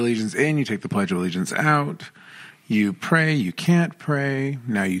the Pledge of Allegiance in, you take the Pledge of Allegiance out. You pray, you can't pray.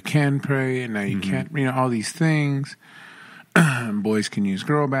 Now you can pray, and now you can't, all these things. Boys can use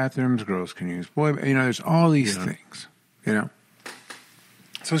girl bathrooms, girls can use boy, there's all these things,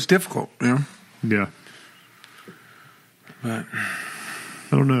 So it's difficult, Yeah. But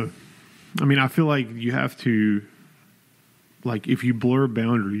I don't know. I mean, I feel like you have to, like, if you blur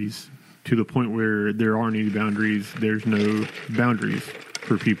boundaries to the point where there aren't any boundaries, there's no boundaries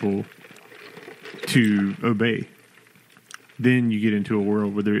for people to obey. Then you get into a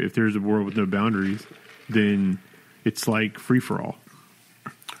world where if there's a world with no boundaries, then it's like free for all.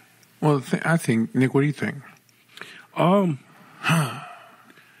 Well, I think, Nick, what do you think?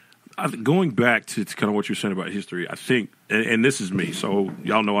 Going back to kind of what you're saying about history, I think, and this is me, so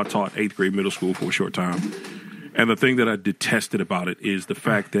y'all know I taught 8th grade middle school for a short time, and the thing that I detested about it is the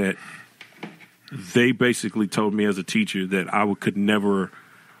fact that they basically told me as a teacher that I could never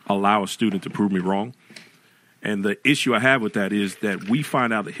allow a student to prove me wrong. And the issue I have with that is that we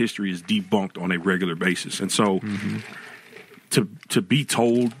find out that history is debunked on a regular basis. And so to be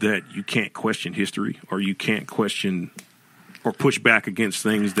told that you can't question history or you can't question or push back against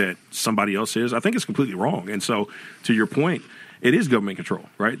things that somebody else says, I think it's completely wrong. And so to your point, it is government control,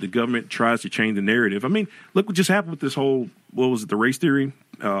 right? The government tries to change the narrative. I mean, look what just happened with this whole, the race theory?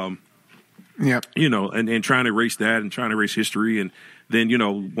 And trying to erase that and trying to erase history. And then,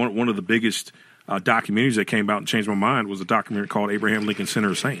 one of the biggest documentaries that came out and changed my mind was a documentary called Abraham Lincoln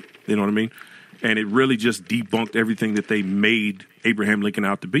Center of Saint. You know what I mean? And it really just debunked everything that they made Abraham Lincoln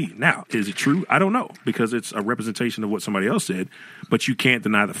out to be. Now, is it true? I don't know, because it's a representation of what somebody else said, but you can't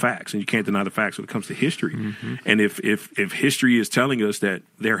deny the facts, and you can't deny the facts when it comes to history. Mm-hmm. And if history is telling us that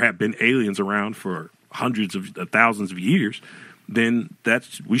there have been aliens around for hundreds of thousands of years, then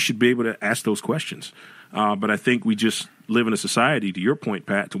we should be able to ask those questions. But I think we just live in a society, to your point,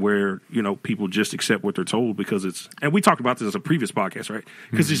 Pat, to where, people just accept what they're told because and we talked about this as a previous podcast, right?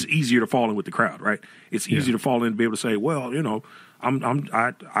 Because it's easier to fall in with the crowd, right? It's easier to fall in and be able to say, well,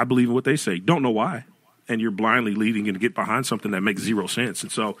 I believe in what they say. Don't know why. And you're blindly leading and get behind something that makes zero sense.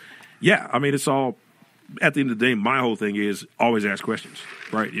 And so, it's all, at the end of the day, my whole thing is always ask questions,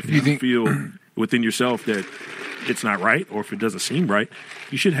 right? If you feel within yourself that it's not right or if it doesn't seem right,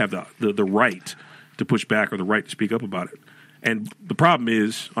 you should have the right to push back or the right to speak up about it. And the problem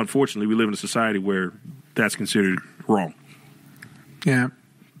is, unfortunately, we live in a society where that's considered wrong. Yeah.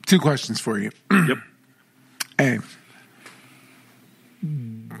 2 questions for you. Yep. A,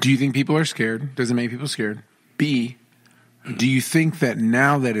 do you think people are scared? Does it make people scared? B, do you think that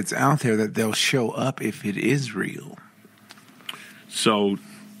now that it's out there that they'll show up if it is real? So,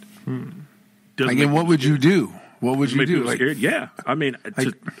 and what would you do? What would you do? Scared? Yeah. I mean,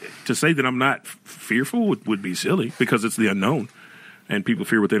 to say that I'm not fearful would be silly because it's the unknown. And people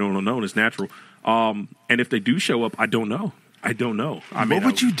fear what they don't know. It's natural. And if they do show up, I don't know. I mean, what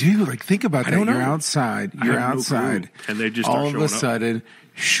would you do? Like, think about that. You're outside. You're outside. No, and they just all of a sudden,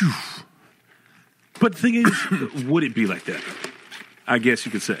 shoo. But the thing is, would it be like that? I guess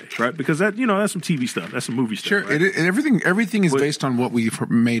you could say, right? Because that's some TV stuff. That's some movie stuff. Sure. Right? Everything is based on what we've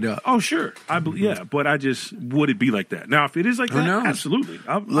made up. Oh, sure. But would it be like that? Now, if it is like that, absolutely.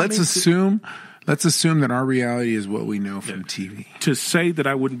 Let's assume that our reality is what we know from TV. To say that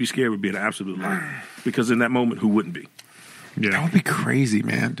I wouldn't be scared would be an absolute lie. Because in that moment, who wouldn't be? Yeah. That would be crazy,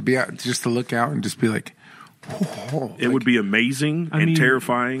 man. To be out, just to look out and just be like, whoa. It would be amazing and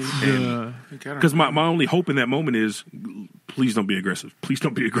terrifying. Because my only hope in that moment is, please don't be aggressive. Please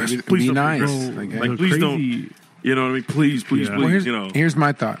don't be aggressive. Please be don't nice. Be aggressive. Please don't. You know what I mean? Please, please. Well, here's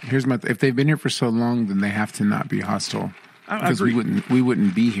my thought. If they've been here for so long, then they have to not be hostile. Because we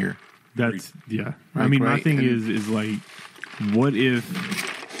wouldn't be here. That's I mean, my thing is like, what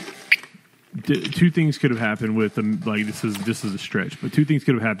if 2 things could have happened with them? Like, this is a stretch, but 2 things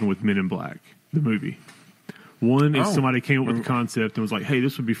could have happened with Men in Black, the movie. One is somebody came up with the concept and was like, "Hey,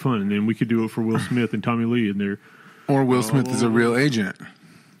 this would be fun," and then we could do it for Will Smith and Tommy Lee, and they're or Will Smith is a real agent,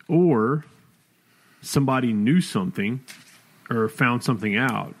 or somebody knew something or found something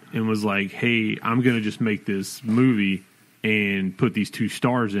out and was like, "Hey, I'm going to just make this movie and put these 2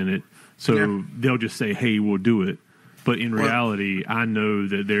 stars in it." So they'll just say, "Hey, we'll do it." But in reality, I know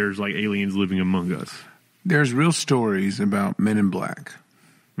that there's like aliens living among us. There's real stories about Men in Black.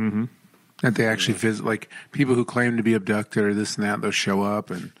 Mm-hmm. That they actually visit, like people who claim to be abducted or this and that, they'll show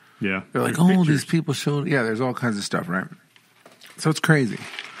up and they're like, these people showed. Yeah, there's all kinds of stuff, right? So it's crazy.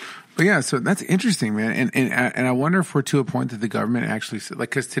 But yeah, so that's interesting, man. And I wonder if we're to a point that the government actually, like,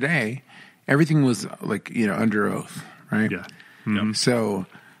 because today everything was like, under oath, right? Yeah. Mm-hmm. So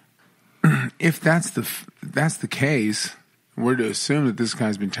if that's the case, we're to assume that this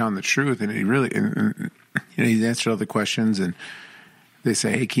guy's been telling the truth, and he really, he's answered all the questions, and they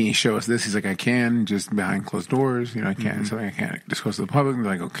say, "Hey, can you show us this?" He's like, "I can, just behind closed doors. I can't. Something I can't disclose to the public." And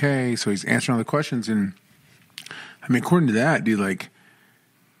they're like, "Okay." So he's answering all the questions, and I mean, according to that, dude, like,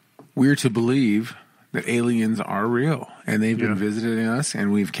 we're to believe that aliens are real, and they've been visiting us,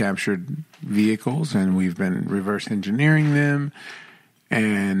 and we've captured vehicles, and we've been reverse engineering them,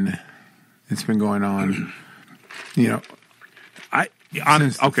 and it's been going on, Here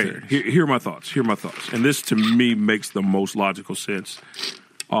are my thoughts. And this, to me, makes the most logical sense.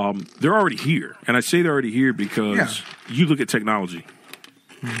 They're already here. And I say they're already here because you look at technology.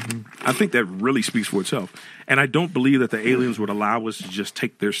 Mm-hmm. I think that really speaks for itself. And I don't believe that the aliens would allow us to just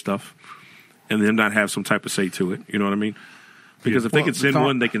take their stuff and then not have some type of say to it. You know what I mean? Because if they can send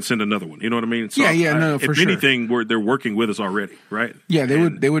one, they can send another one. You know what I mean? So for sure. If anything, they're working with us already, right? Yeah, they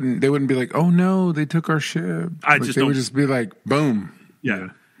wouldn't be like, "Oh no, they took our ship." They would just be like, "Boom." Yeah.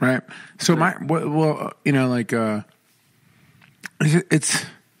 Right. So it's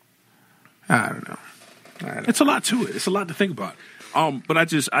I don't know. It's a lot to it. It's a lot to think about. But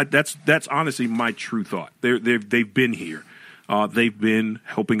that's honestly my true thought. They've been here. They've been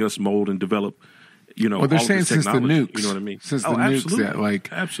helping us mold and develop. Well, they're saying since the nukes. You know what I mean? Since the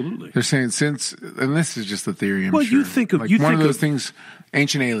nukes, absolutely. They're saying since, and this is just a theory. I'm sure. You think of one of those things,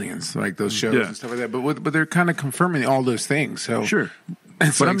 Ancient Aliens, like those shows and stuff like that. But they're kind of confirming all those things. So sure.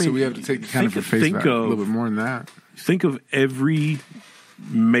 So we have to take kind of for face value a little bit more than that. Think of every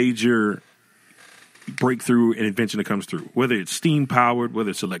major breakthrough and invention that comes through, whether it's steam powered, whether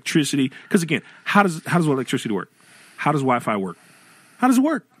it's electricity. Because again, how does electricity work? How does Wi-Fi work? How does it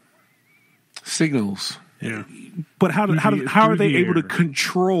work? Signals. Yeah. But how are they able to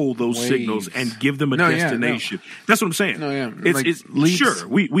control those signals and give them a destination? Yeah, no. That's what I'm saying. No, yeah. It's sure,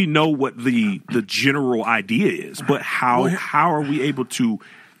 we know what the general idea is, but how are we able to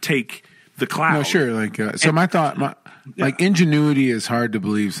take the cloud? No, sure. My thought, ingenuity is hard to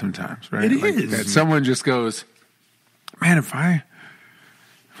believe sometimes, right? It is. That someone just goes, "Man, if I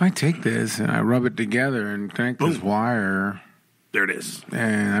take this and I rub it together and connect this wire." There it is.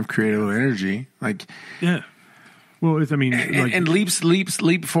 And I've created a little energy. Well, it's, I mean, and leaps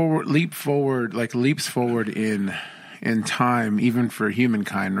forward in time, even for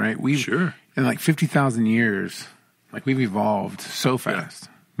humankind, right? In like 50,000 years, like we've evolved so fast,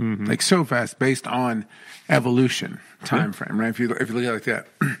 like so fast based on evolution time frame, right? If you look at it like that,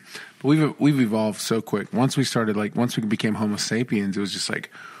 but we've evolved so quick. Once we became Homo sapiens, it was just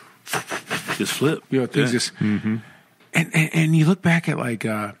like just flip, things just. And you look back at like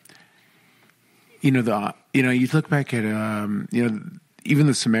you look back at even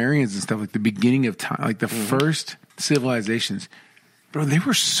the Sumerians and stuff, like the beginning of time, like the first civilizations, bro, they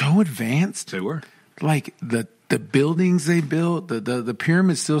were so advanced. They were. Like the buildings they built, the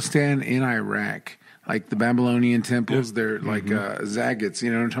pyramids still stand in Iraq. Like the Babylonian temples, they're like zagats.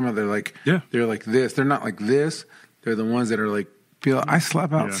 You know what I'm talking about? They're like they're like this. They're not like this. They're the ones that are like. I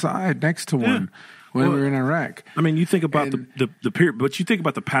slept outside next to one when we were in Iraq. I mean, you think about the pyramid, but you think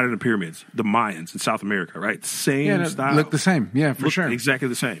about the pattern of pyramids, the Mayans in South America, right? Same style, look the same, for sure, exactly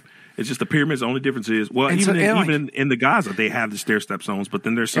the same. It's just the pyramids. The only difference is, even in the Gaza, they have the stair step zones, but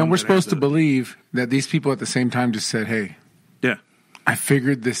then there's some. And we're supposed to believe that these people at the same time just said, "Hey, I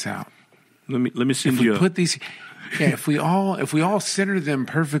figured this out. Let me send if you. We put these, if we all center them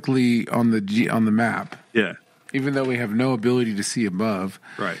perfectly on the map, even though we have no ability to see above,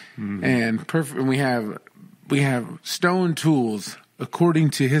 right? And we have stone tools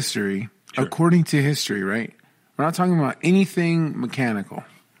according to history. Sure. According to history, right? We're not talking about anything mechanical.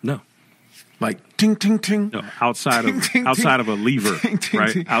 No. Like ting ting ting. No, outside of a lever,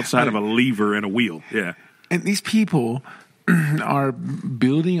 right? Outside of a lever and a wheel. Yeah. And these people are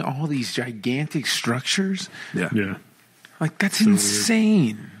building all these gigantic structures. Yeah. Like that's so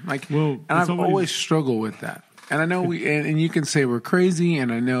insane. Weird. Like, and I've always struggled with that. And I know and you can say we're crazy,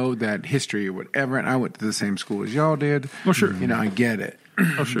 and I know that history or whatever. And I went to the same school as y'all did. Oh sure. You know, I get it.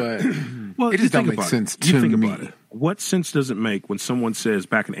 Oh sure. But it just doesn't make sense to me. What sense does it make when someone says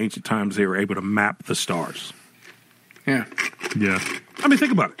back in ancient times they were able to map the stars? Yeah. I mean,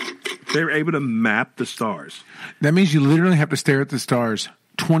 think about it. They were able to map the stars. That means you literally have to stare at the stars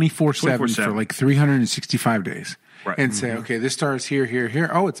 24/7 for like 365 days. Right. And say, okay, this star is here, here, here.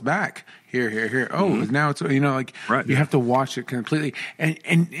 Oh, it's back. Here. Oh, now it's, like you have to watch it completely.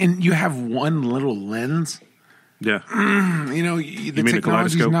 And you have one little lens. Yeah. The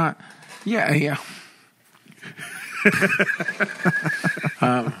technology's not. Yeah.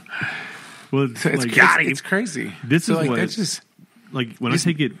 Well, it's crazy. This so is like, that's just like when I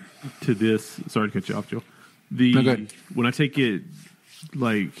take it to this. Sorry to cut you off, Joe. When I take it,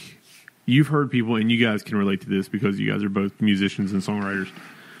 like you've heard people, and you guys can relate to this because you guys are both musicians and songwriters.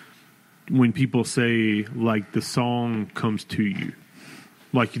 When people say like the song comes to you,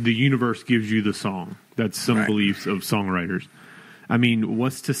 like the universe gives you the song. That's some beliefs of songwriters. I mean,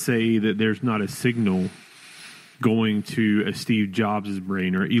 what's to say that there's not a signal going to a Steve Jobs'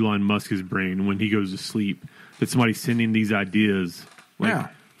 brain or Elon Musk's brain when he goes to sleep, that somebody's sending these ideas, for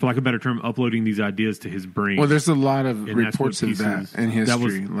lack of a better term, uploading these ideas to his brain. Well, there's a lot of reports of that in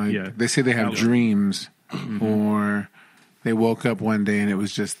history. They say they have dreams, or they woke up one day and it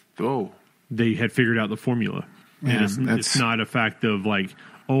was just, they had figured out the formula. Yeah, and it's not a fact of like,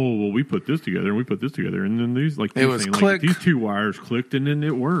 we put this together and we put this together, and then these it was saying, click. Like, these two wires clicked and then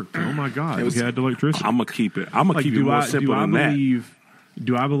it worked. Oh my God, we had electricity. I'm gonna keep it more simple than that.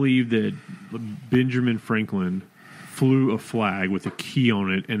 Do I believe that Benjamin Franklin flew a flag with a key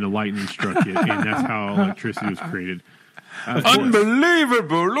on it and the lightning struck it, and that's how electricity was created?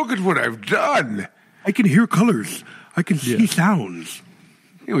 Unbelievable! Look at what I've done. I can hear colors. I can see sounds.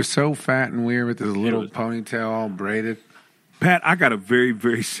 He was so fat and weird with his little ponytail all braided. Pat, I got a very,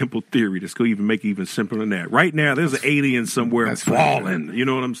 very simple theory that's going to even make it even simpler than that. Right now, there's an alien somewhere balling. You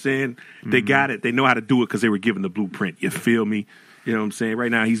know what I'm saying? Mm-hmm. They got it. They know how to do it because they were given the blueprint. You feel me? You know what I'm saying?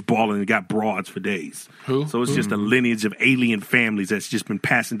 Right now, he's balling and got broads for days. Who? So it's just a lineage of alien families that's just been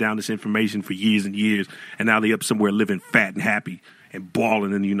passing down this information for years and years, and now they up somewhere living fat and happy and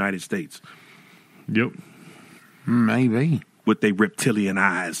balling in the United States. Yep. Maybe. With their reptilian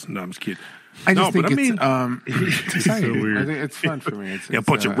eyes. No, I'm just kidding. I just think it's so weird. I think it's fun for me. It's a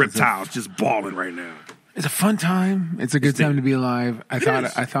bunch of reptiles just balling right now. It's a fun time. It's a good time to be alive. I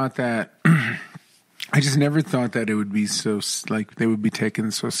thought that. I just never thought that it would be so like they would be taken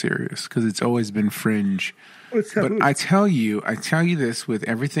so serious because it's always been fringe. But I tell you this with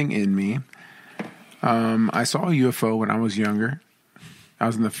everything in me. I saw a UFO when I was younger. I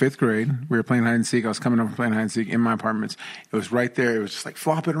was in the 5th grade. We were playing hide and seek. I was coming over playing hide and seek in my apartments. It was right there. It was just like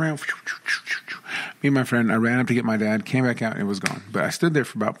flopping around. Me and my friend, I ran up to get my dad, came back out, and it was gone. But I stood there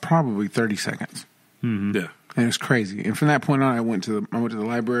for about probably 30 seconds. Mm-hmm. Yeah. And it was crazy. And from that point on, I went to the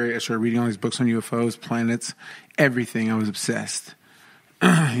library. I started reading all these books on UFOs, planets, everything. I was obsessed.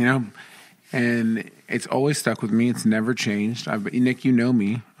 And it's always stuck with me. It's never changed. Nick, you know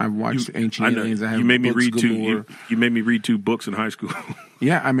me. I've watched Ancient Aliens. I have you made me books read galore. you made me read 2 books in high school.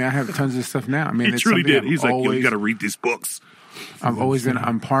 Yeah, I mean, I have tons of stuff now. I mean, He it's truly something did. He's always, like, you got to read these books. I've always been.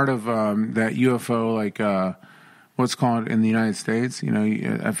 I'm part of that UFO, like what's called in the United States.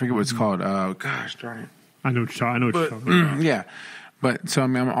 I forget what it's called. Gosh darn it. I know what you're talking about. Yeah, but so I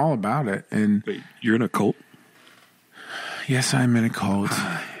mean, I'm all about it. And Wait, you're in a cult? yes, I'm in a cult.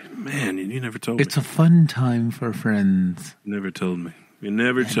 Man, you never told me. It's a fun time for friends. You never told me. You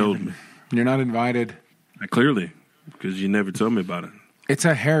never told me. You're not invited. Clearly, because you never told me about it. It's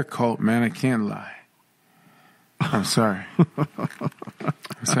a hair cult, man. I can't lie. I'm sorry.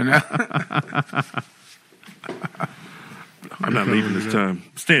 So now I'm not leaving this time.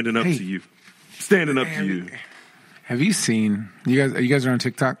 Standing up to you. Standing up to you. Have you seen you guys are on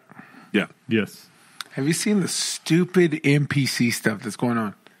TikTok? Yeah. Yes. Have you seen the stupid NPC stuff that's going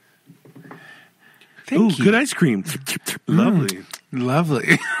on? Ooh, good ice cream. Lovely.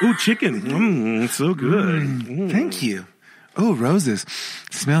 Lovely. Ooh, chicken. So good. Thank you. Oh, roses.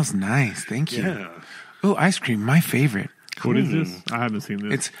 Smells nice. Thank you. Yeah. Oh, ice cream, my favorite. What is this? I haven't seen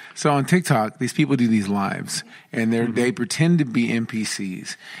this. It's so on TikTok. These people do these lives, and they pretend to be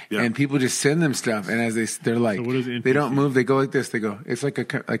NPCs, and people just send them stuff. And as they're like, So what is NPC? they don't move. They go like this. They go. It's like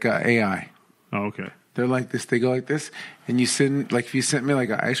a AI. Oh, okay. They're like this. They go like this, and you send if you sent me like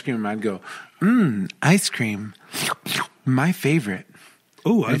an ice cream, I'd go, ice cream, my favorite.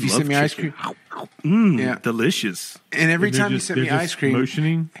 Oh, I if you love send me chicken. ice cream, Yeah, delicious. And every And time you sent me ice cream,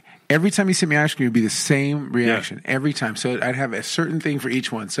 motioning. every time you sent me ice cream, it would be the same reaction every time. So I'd have a certain thing for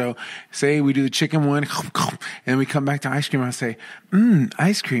each one. So say we do the chicken one, and we come back to ice cream. I say,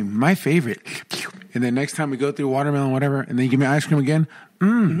 ice cream, my favorite. And then next time we go through watermelon, whatever, and then you give me ice cream again.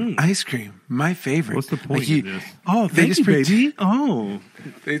 Ice cream, my favorite. What's the point Like of this? Oh, They just baby. Oh.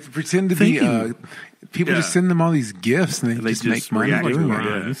 They pretend to Thank be. you. People just send them all these gifts, and they just make money react doing to it. it.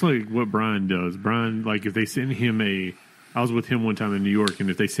 Brian. Yeah. It's like what Brian does. Brian, like if they send him I was with him one time in New York, and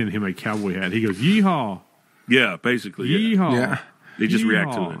if they send him a cowboy hat, he goes, "Yeehaw, Yeah, basically. Yeah. yeehaw." Yeah. They just Yeehaw.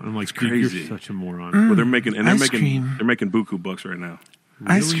 react to it. And I'm like, It's dude, crazy. you're such a moron. Well, they're making Ice cream. they're making buku bucks right now.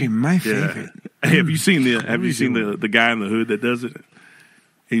 Ice cream, my Yeah. favorite. Hey, have you seen the doing? the guy in the hood that does it?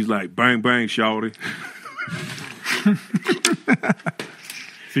 He's like, bang bang, shawty.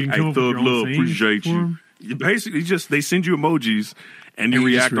 So you can Hey, come up with thug your own love, sayings appreciate for you. him? You basically they send you emojis and you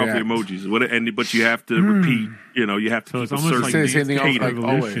And you just react off the react. emojis. But you have to repeat. You have to So it's keep a almost certain like Say the same thing cadence. like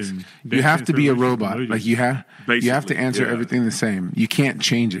always. Revolution. You have to be a Dance robot. Revolution Like you have to Basically, answer yeah. everything the same. You can't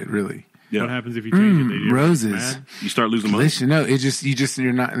change it really. Yeah. What happens if you change it? They get Roses. mad? You start losing money. Listen, no,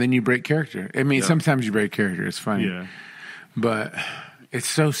 you're not, and then you break character. I mean, sometimes you break character. It's funny, Yeah. but it's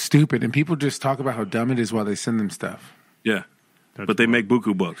so stupid, and people just talk about how dumb it is while they send them stuff. Yeah. That's But they wild. make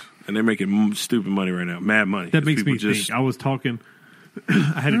buku bucks, and they're making stupid money right now, mad money. That makes People me just think. I was talking.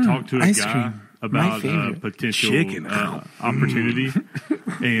 I had to talk to a ice guy cream. My about favorite. potential Chicken. opportunity,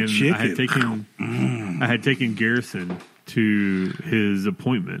 and Chicken. I had taken Garrison to his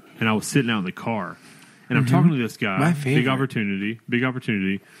appointment, and I was sitting out in the car, and I'm talking to this guy. My Big favorite. opportunity.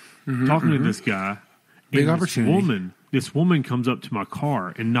 Talking to this guy. Big and opportunity. This woman comes up to my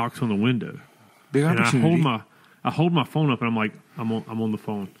car and knocks on the window. Big And opportunity. I hold my phone up and I'm like, I'm on the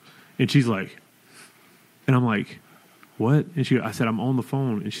phone. And she's like, and I'm like, what? And I said, I'm on the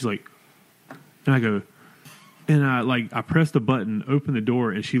phone. And she's like, and I go, and I press the button, open the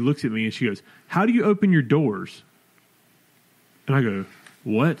door, and she looks at me and she goes, how do you open your doors? And I go,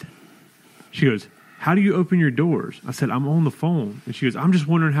 what? She goes, how do you open your doors? I said, I'm on the phone. And she goes, I'm just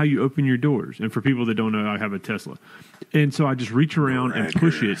wondering how you open your doors. And for people that don't know, I have a Tesla. And so I just reach around and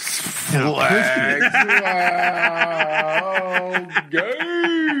push it. And I push it.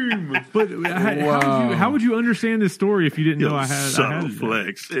 But how would you understand this story if you didn't know I had subtle it?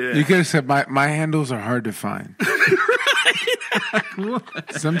 flex. Yeah. You could have said my handles are hard to find.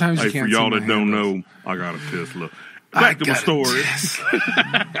 Sometimes Hey, you for can't. y'all see that my don't handles. know, I got a Tesla. Back to my story.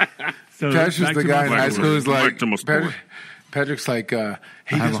 So Patrick's back the to guy my in high story. school who's like, Back to my story. Patrick's like, hey,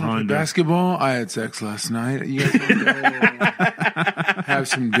 have you guys a want to play Honda. basketball? I had sex last night. You guys want to have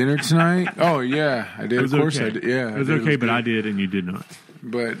some dinner tonight? Oh, yeah, I did. It was Of course okay. I did. Yeah. It was I did. okay, but good. I did, and you did not.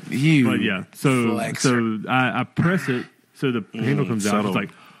 But you. But yeah, so flexer. I press it, so the handle comes out. subtle. It's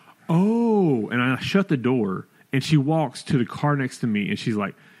like, oh, and I shut the door, and she walks to the car next to me, and she's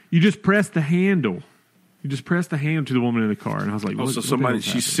like, "You just press the handle. You just press the handle to the woman in the car." And I was like, Oh, what, so what the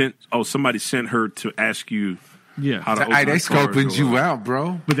hell's happening? somebody sent her to ask you Yeah. How to open They a car scoping door. you out,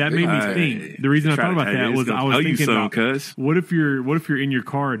 bro. But that made me think. The reason I thought about that was I was thinking about what if you're in your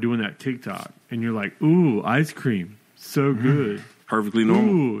car doing that TikTok and you're like, ooh, ice cream, so good, Perfectly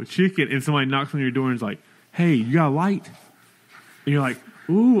normal. ooh, chicken, and somebody knocks on your door and is like, hey, you got a light? And you're like,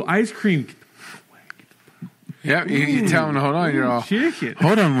 ooh, ice cream. Yeah, you tell them to hold on. You're all, chicken.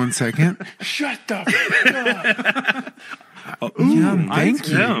 hold on 1 second. Shut the fuck up. Yum, thank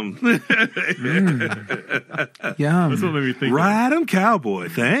you. Yum. Yum. That's what made me think. Ride 'em, cowboy.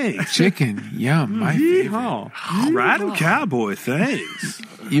 Thanks. Chicken. Yum. My favorite. Yeehaw. Ride 'em, cowboy. Thanks.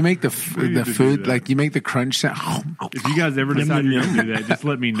 You make the need to do food, that. like you make the crunch sound. If you guys ever decide you're going to do that, just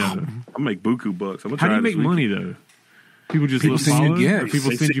let me know. I'll make buku bucks. I'm gonna How try do you this make money, though? People just send you follow, gifts. or people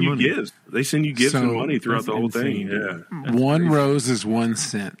They send you money. gifts. They send you gifts So, and money throughout the whole thing. insane. Yeah. One rose is 1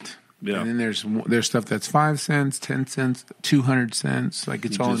 cent. Yeah. And then there's stuff that's 5 cents, 10 cents, 200 cents. Like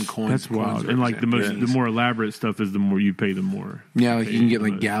it's all in coins. That's wild. And like the more elaborate stuff is the more you pay, the more. Yeah, like you can get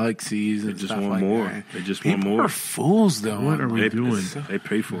like But galaxies and They just stuff want like more. that. They just People want more. are fools, though. What are we They, doing? they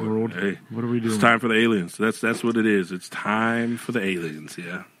pay for World? it. Hey, What are we doing? it's time for the aliens. That's what it is. It's time for the aliens.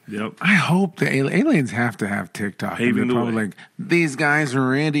 Yeah. Yep. I hope the aliens have to have TikTok. Paving They're the probably way. like, these guys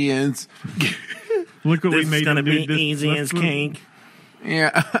are idiots. Look what we This made is gonna them do. be This- easy let's as look- cake.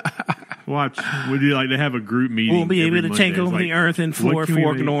 Yeah. Watch. We do like they have a group meeting. We'll be every able to Monday. take It's over like, the earth in what 4 can we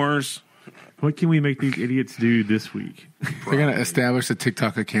fork make- nors. What can we make these idiots do this week? They're going to establish a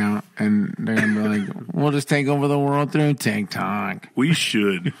TikTok account and they're going to be like, we'll just take over the world through TikTok. We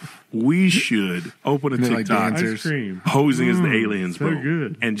should open a They're like TikTok dancers. Ice cream. posing as the aliens, so bro,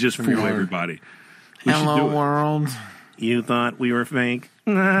 good. and just It's gonna fool be hard. everybody. We should Hello, do it. world. You thought we were fake?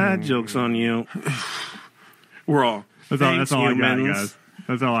 Nah, joke's on you. We're all. That's all I got, humans. guys.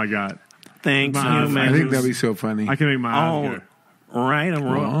 That's all I got. Thanks, I humans. I think that'd be so funny. I can make my eyes go. Right, I'm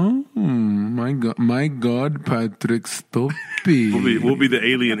wrong. Oh, my God, Patrick Stoppy. We'll be the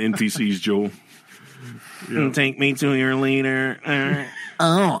alien NPCs, Joel. Take me to your leader.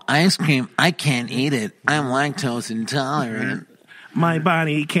 Oh, ice cream. I can't eat it. I'm lactose intolerant. My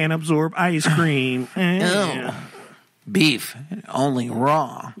body can't absorb ice cream. Ew. Beef, only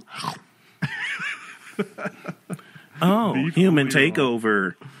raw. Oh, Beef human only raw.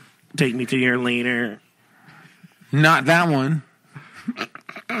 takeover. Take me to your leader. Not that one.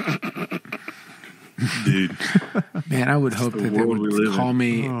 Dude, Man, I would hope that they world we live would in. call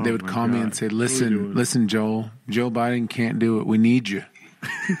me. Oh, They would my call me God. and say, What are we doing? "Listen, Joel. Joe Biden can't do it. We need you.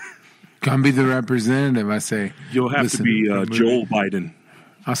 Come be the representative." I say, you'll have "Listen." to be Joel Biden.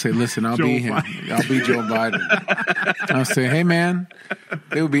 I'll say, "Listen, I'll Joe be him. Biden. I'll be Joe Biden." I'll say, "Hey, man."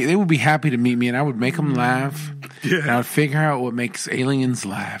 They would be happy to meet me, and I would make them laugh. And I would figure out what makes aliens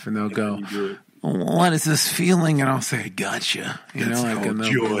laugh, and they'll go, "What is this feeling?" And I'll say, "Gotcha." You That's know, like, called and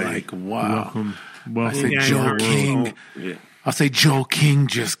they'll joy. be like, "Wow." Welcome. I Welcome. say, guys "Joe are King." Yeah. I'll say, "Joe King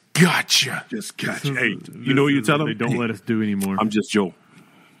just gotcha." Just got you. Hey, you know what you tell them? They don't let us do anymore. I'm just Joel.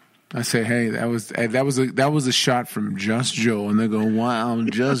 I say, "Hey, that was a shot from Just Joe," and they go, "Wow,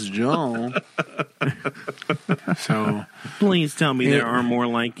 Just Joe." So Please tell me Yeah. there are more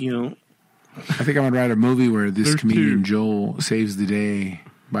like you. I think I would write a movie where this There's comedian two. Joel saves the day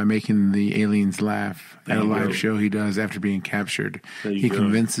by making the aliens laugh at a you live go. show he does after being captured. There you He go.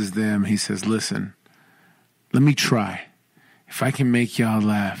 convinces them. He says, "Listen, let me try. If I can make y'all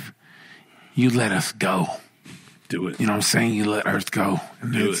laugh, you let us go." Do it. You know what I'm saying? You let Earth go.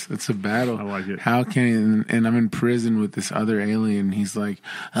 And Do it's a battle. I like it. How can and I'm in prison with this other alien. He's like,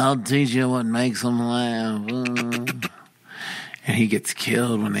 "I'll teach you what makes them laugh." And he gets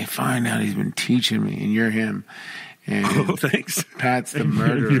killed when they find out he's been teaching me, and you're him. And Oh, thanks. Pat's the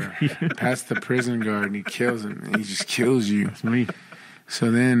murderer. Pat's the prison guard, and he kills him. And he just kills you. It's me. So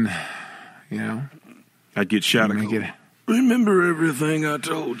then, you know, I get shot. I make go, it remember everything I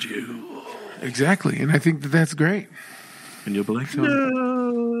told you. exactly. And I think that that's great. And you'll be like, So-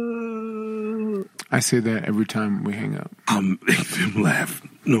 no. I say that every time we hang up. I'll make them laugh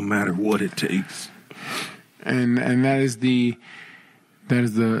no matter what it takes. And that is the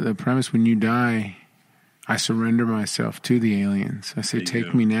premise. When you die, I surrender myself to the aliens. I say, you "Take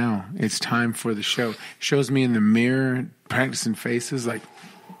go. me now. It's time for the show." Shows me in the mirror practicing faces, like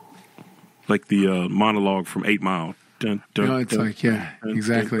Like the monologue from 8 Mile. Dun, dun, no, it's dun, like yeah, dun,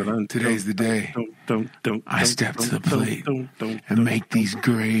 exactly. dun, dun, Today's the day. dun, dun, dun, I dun, step to dun, the dun, plate dun, dun, and dun, make these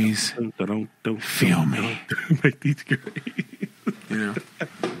grays dun, dun, dun, feel dun, me. dun, make these great. You know.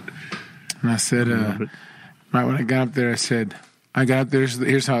 And I said, love it. right when I got up there, I said,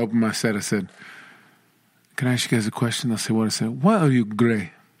 here's how I opened my set. I said, "Can I ask you guys a question?" They'll say, "What?" I said, "Why are you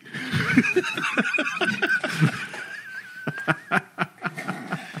gray?"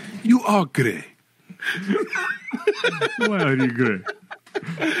 You are great. Why are you gray?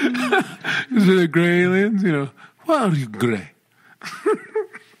 Is it the gray aliens? You know, why are you gray?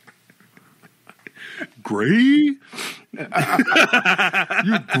 Gray?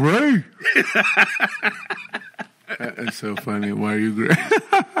 You gray? That's so funny. Why are you gray?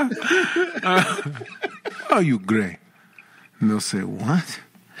 Why are you gray? And they'll say, what?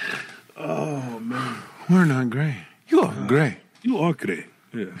 Oh, man. We're not gray. You are gray. You are gray.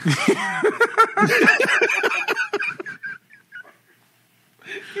 Yeah.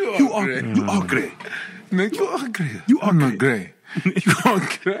 You are gray. You are gray. No, you are gray. You are I'm not gray. You are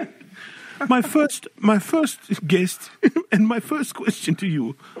gray. My first guest and my first question to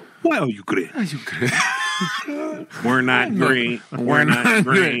you: why are you gray? Are you gray? We're not green. We're not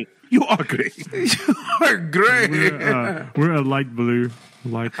green. You are gray. You are gray. We're a light blue.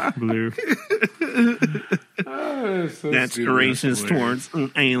 Light blue. That's racist towards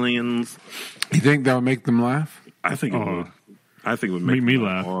aliens. You think that'll make them laugh? I think it would. I think it would make me them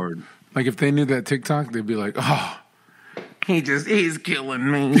laugh. hard. Like if they knew that TikTok, they'd be like, oh, he's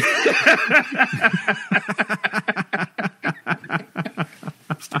killing me.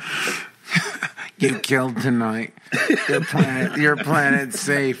 You killed tonight. Your planet's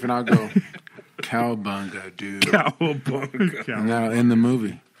safe. And I'll go, cowbunga, dude. Cowabunga. And that'll end the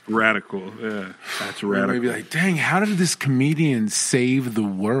movie. Radical. Yeah, that's Or radical. maybe like, dang, how did this comedian save the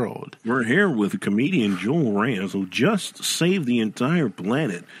world? We're here with comedian Joel Rams, who just saved the entire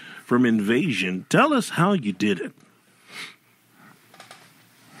planet from invasion. Tell us how you did it.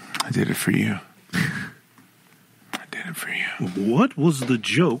 I did it for you. I did it for you. What was the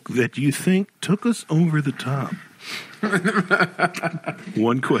joke that you think took us over the top?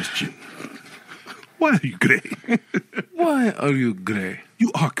 One question. Why are you gray? Why are you gray?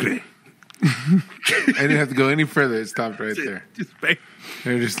 You are gray. I didn't have to go any further. It stopped right there. Just bang.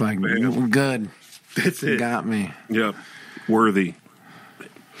 They're just like, good. That's it. Got me. Yep. Worthy.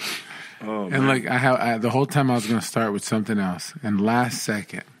 Oh, And like I the whole time I was going to start with something else, and last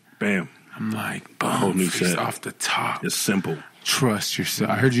second bam. I'm like, Whole boom, new just set. off the top. It's simple. Trust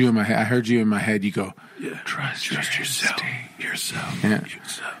yourself. I heard you in my head. You go, Yeah. trust yourself. instinct. Yourself. Yeah.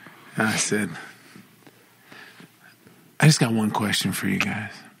 Yourself. And I said, I just got one question for you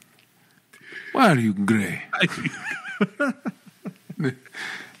guys. Why are you gray?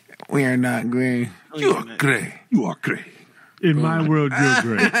 We are not gray. You are gray. You are gray. In my world, you're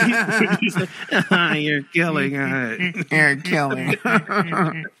great. You're killing it. You're killing.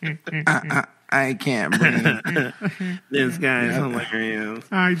 I can't breathe. This guy's hilarious.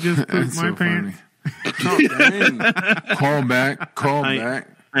 I just pooped That's my so pants. funny. Oh, dang. Call back.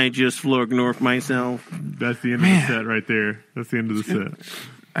 I just florgnorfed myself. That's the end of the set right there. That's the end of the set.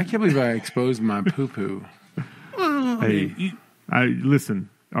 I can't believe I exposed my poo-poo. Hey, I listen.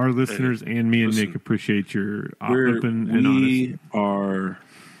 Our listeners and me and Nick appreciate your open and honest.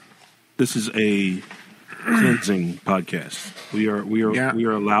 This is a cleansing podcast. We are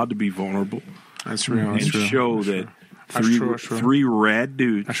allowed to be vulnerable That's real. and That's real. show that That's true, that's true. three rad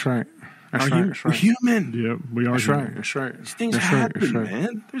dudes That's right. That's are right. human. That's We're right. human. Yep, we are. That's human. right. That's right. These things That's happen, right. That's right.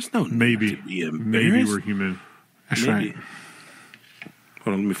 man. There's no Maybe, need to be maybe embarrassed. we're human. That's Maybe. right.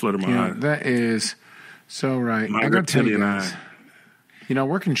 Hold on, let me flutter my You know, eye. that is so right. My I got to tell you reptilian guys. eye. You know, I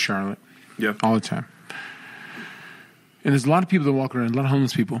work in Charlotte Yeah, all the time. And there's a lot of people that walk around, a lot of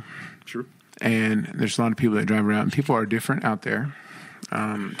homeless people. true. And there's a lot of people that drive around. And people are different out there.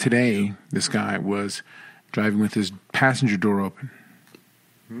 Today, this guy was driving with his passenger door open.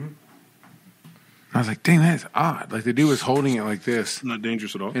 I was like, dang, that's odd. Like, the dude was holding it like this. Not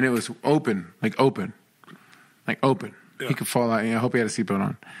dangerous at all. And it was open. Yeah. He could fall out. I hope he had a seatbelt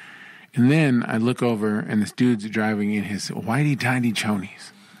on. And then I look over, and this dude's driving in his whitey-tidy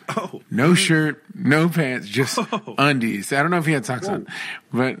chonies. Oh, No shirt, no pants, just undies. I don't know if he had socks on.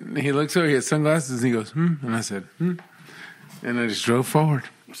 But he looks over, he has sunglasses, and he goes, And I said, And I just drove forward.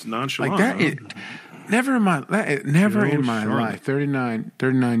 it's nonchalant. Like that, never in my Charlotte. life,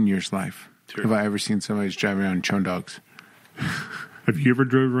 39 years life, Sure. have I ever seen somebody just drive around in chone dogs. Have you ever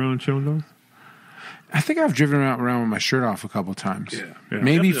drove around Chone Dogs? I think I've driven around with my shirt off a couple times. Yeah.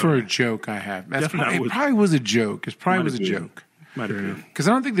 Maybe Definitely. for a joke I have. Definitely. It probably was a joke. It probably Might was a have been. joke. Might have been. Because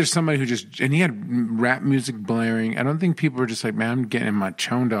I don't think there's somebody who just, and he had rap music blaring. I don't think people are just like, man, I'm getting in my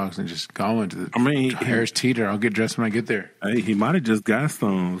chone dogs and just going to the Harris Teeter. I'll get dressed when I get there. Hey, he might have just got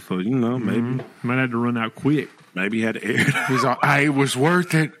some, so maybe Might have to run out quick. he had to air it out. He's all, it was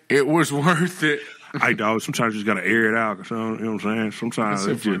worth it. It was worth it. Hey, dog, sometimes you just got to air it out. You know what I'm saying? Sometimes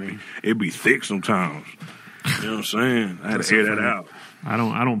That's so it funny. it'd be thick sometimes. You know what I'm saying? I had That's to air so that funny. out. I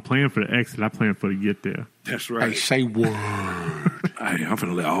don't plan for the exit. I plan for the get there. That's Hey, right. say word. Hey, I'm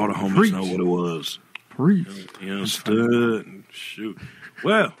finna let all the homies know what it was. Preach. You understood? Shoot.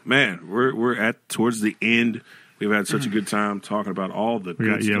 Well, man, we're at towards the end. We've had such a good time talking about all the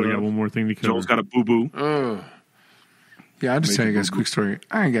good stuff. We got one more thing to cover. Joel's got a boo-boo. Yeah, I'll just tell you guys a quick story.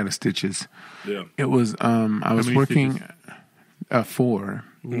 I ain't got a stitches. Yeah. It was I was working stitches? 4,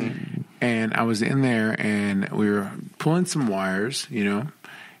 and I was in there, and we were pulling some wires, and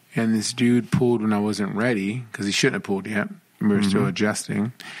this dude pulled when I wasn't ready because he shouldn't have pulled yet. We were still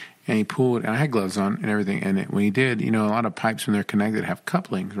adjusting, and he pulled, and I had gloves on and everything. And when he did, a lot of pipes when they're connected have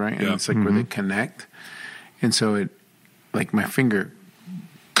couplings, right? And it's like where they connect, and so it, like my finger,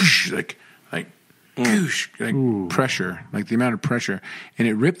 like pressure, like the amount of pressure, and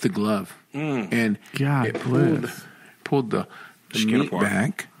it ripped the glove, and God it pulled the meat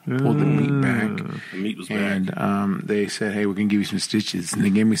back. Pulled the meat back. The meat was back. And they said, "Hey, we're gonna give you some stitches," and they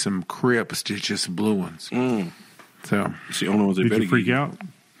gave me some Crip stitches, some blue ones. So it's the only ones they did better you freak give out?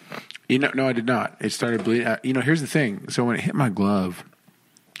 no, I did not. It started bleeding. Here's the thing. So when it hit my glove,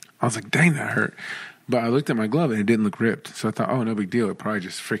 I was like, "Dang, that hurt." But I looked at my glove and it didn't look ripped. So I thought, "Oh, no big deal. It probably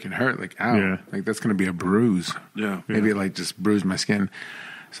just freaking hurt. Like, ow, Yeah. like that's gonna be a bruise. Yeah. Maybe it like just bruised my skin."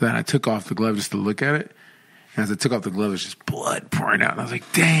 So then I took off the glove just to look at it. And as I took off the glove, there was just blood pouring out. And I was like,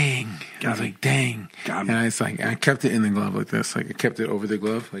 dang. And I kept it in the glove like this. Like I kept it over the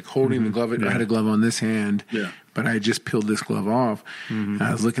glove, like holding the glove. I had a glove on this hand, but I just peeled this glove off. And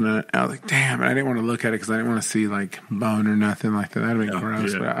I was looking at it. I was like, damn. And I didn't want to look at it because I didn't want to see like bone or nothing like that. That'd be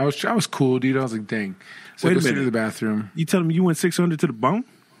gross. But I was cool, dude. I was like, dang. So I go to the bathroom. You tell him you went 600 to the bone?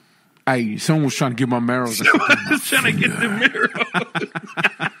 Someone was trying to get my marrows. Trying to get the marrow.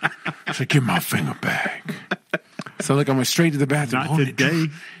 I said, give my finger back. So like I went straight to the bathroom. Not today.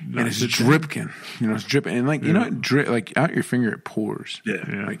 And it's dripping. It's dripping. And like, like out your finger it pours.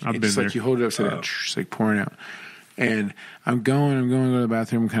 Yeah. Like I've it's been there. like you hold it upside down, it's like pouring out. And I'm going to go to the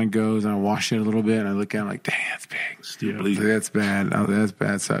bathroom, kind of goes, and I wash it a little bit, and I look at it like, dang, that's big. Still Like, bleeding. that's bad. Oh, that's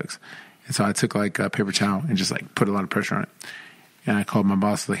bad, sucks. And so I took like a paper towel and just like put a lot of pressure on it. And I called my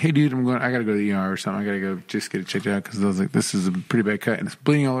boss, like, hey, dude, I got to go to the ER or something. I got to go just get it checked out because I was like, this is a pretty bad cut and it's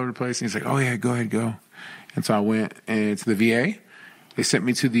bleeding all over the place. And he's like, oh, yeah, go ahead, go. And so I went to the VA. They sent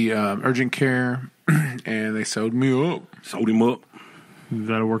me to the urgent care and they sewed me up. Sewed him up. Is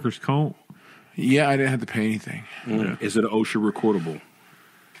that a worker's comp? Yeah, I didn't have to pay anything. Is it an OSHA recordable?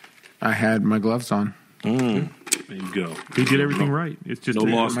 I had my gloves on. There you go. He did everything right. It's just No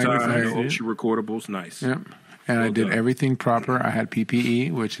lost might time. be No nice. OSHA recordables. Nice. Yep. And I did done. everything proper. I had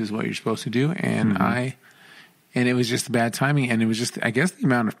PPE, which is what you're supposed to do. And and it was just bad timing. And it was just, I guess, the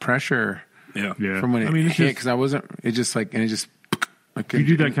amount of pressure Yeah. from when it it's hit, just, because I wasn't, it just like, and it just, like, you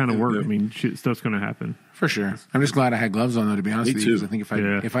do that kind of work. I mean, stuff's going to happen. for sure. I'm just glad I had gloves on, though, to be honest Me with you. too. Because I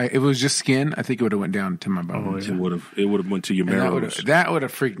think if it was just skin, I think it would have went down to my bones. It would have went to your And marrows. that would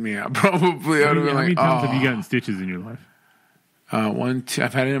have freaked me out, probably. I would have been How many like, times have you gotten stitches in your life? 1, 2,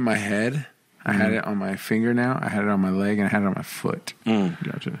 I've had it in my head. I had it on my finger now. I had it on my leg, and I had it on my foot.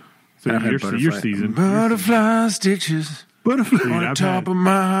 Gotcha. So And I've had your season. Butterfly stitches. Butterfly on the I've top had- of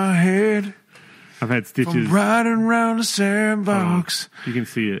my head. I've had stitches. From riding around the sandbox. You can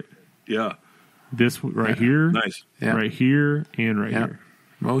see it. Yeah. This right here, Nice. Yeah. right here, and right Yeah. here.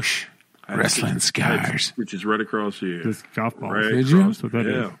 Mosh. I had Wrestling stitches- scars. Which is right across here. This golf ball. Right Did you? across. That's what that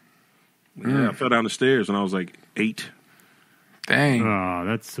is. Yeah, I fell down the stairs when I was like 8. Dang. Oh,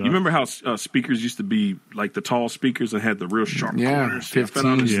 that's. You remember how speakers used to be like the tall speakers and had the real sharp Yeah, corners? I fell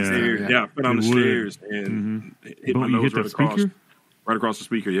down the 15. stairs. Yeah. Yeah, I fell down the It would. stairs and hit my You nose hit the right across. speaker? Right across the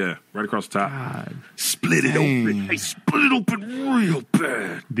speaker, yeah. Right across the top. God. Split it Dang. open. They split it open real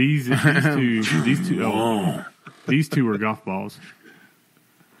bad. These two were golf balls.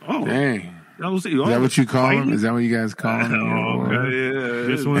 Oh, Dang. that was Is that what you call them? fighting? Is that what you guys call them? Oh, okay, yeah.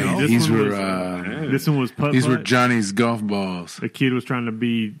 This one, Hey, this these one were was, this one was putt. these were Johnny's golf balls. A kid was trying to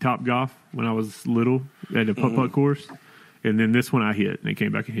be top golf when I was little at the putt course, and then this one I hit, and it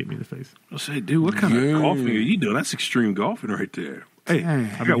came back and hit me in the face. I say, dude, what kind Yeah. of golfing are you doing? That's extreme golfing right there. Hey, Dang.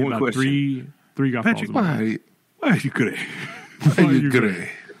 I got one About question. three golf Patrick, balls. Why? Why are you good at? Why are you you gray?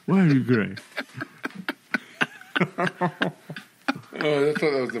 Why are you gray? Oh, I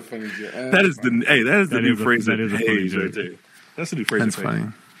thought that was the funny joke. That is the new phrase that is a funny pays joke. right there. That's the new phrase. That's that pays.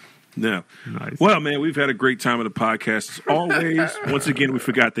 funny. Yeah. Nice. Well, man, we've had a great time on the podcast as always. Once again, we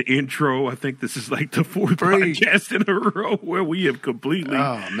forgot the intro. I think this is like the 4th Freak. podcast in a row where we have completely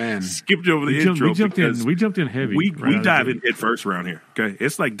Oh, man. skipped over the we jumped, intro. we jumped because in. We jumped in heavy. We right out dive of in the gate. head first around here. Okay,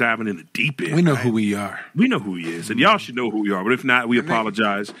 it's like diving in the deep end. We know right? who we are. We know who he is, and y'all should know who we are. But if not, we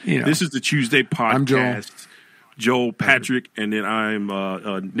apologize. you know. This is the Tuesday podcast. I'm Joel. Joel, Patrick, and then I'm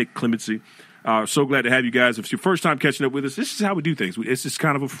Nick Clemency. So glad to have you guys. If it's your first time catching up with us, this is how we do things. It's just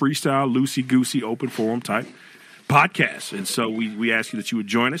kind of a freestyle, loosey-goosey, open forum type podcast. And so we ask you that you would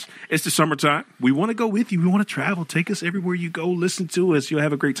join us. It's the summertime. We want to go with you. We want to travel. Take us everywhere you go. Listen to us. You'll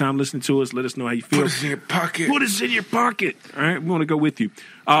have a great time listening to us. Let us know how you feel. Put us in your pocket. Put us in your pocket. All right. We want to go with you.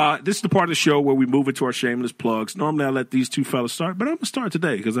 This is the part of the show where we move into our shameless plugs. Normally I let these two fellas start, but I'm going to start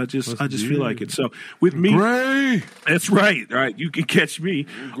today because I just feel like it. So with me. Gray. That's right. All right. You can catch me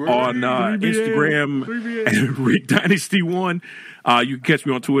on Instagram at Rick Dynasty 1. You can catch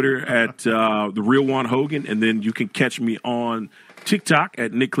me on Twitter at The Real One Hogan, and then you can catch me on TikTok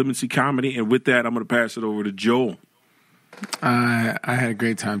at Nick Clemency Comedy. And with that, I'm going to pass it over to Joel. I had a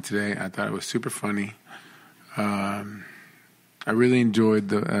great time today. I thought it was super funny. I really enjoyed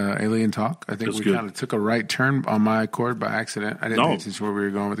the alien talk. I think we kind of took a right turn on my accord by accident. I didn't pay attention to where we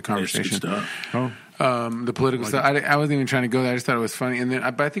were going with the conversation. The political stuff. I wasn't even trying to go there. I just thought it was funny. And then,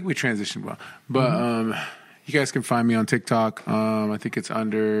 but I think we transitioned well. But you guys can find me on TikTok. I think it's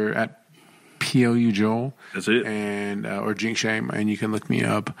under at POU Joel. That's it. And or Jinx Shame, and you can look me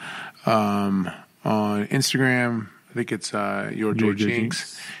up on Instagram. I think it's your J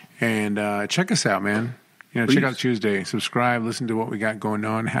Jinx. And check us out, man. Check out Tuesday. Subscribe. Listen to what we got going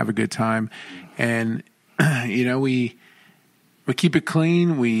on. Have a good time. And we keep it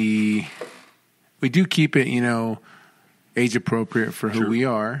clean. We do keep it age appropriate for who we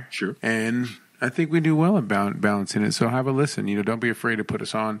are. Sure. And I think we do well at balancing it. So have a listen. Don't be afraid to put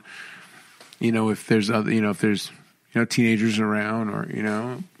us on. If there's other, if there's teenagers around or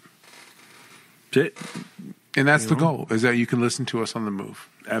and that's the goal, is that you can listen to us on the move.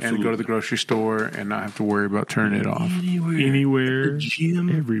 Absolutely. And go to the grocery store and not have to worry about turning it off. Anywhere, gym,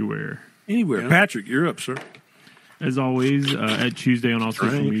 everywhere. Anywhere. Patrick, you're up, sir. As always, at Tuesday on all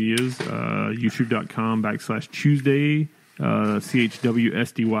social medias, youtube.com/Tuesday,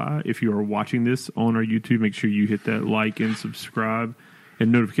 CHWSDY. If you are watching this on our YouTube, make sure you hit that like and subscribe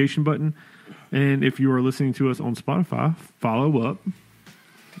and notification button. And if you are listening to us on Spotify, follow up.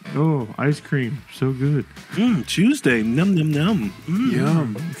 Oh, ice cream. So good. Tuesday. Num, num, num.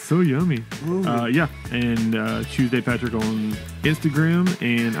 Yum. So yummy. Yeah. And Tuesday Patrick on Instagram.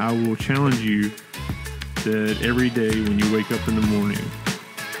 And I will challenge you that every day when you wake up in the morning,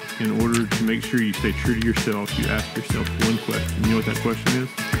 in order to make sure you stay true to yourself, you ask yourself one question. You know what that question is?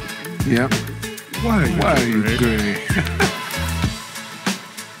 Yep. Why are you gray?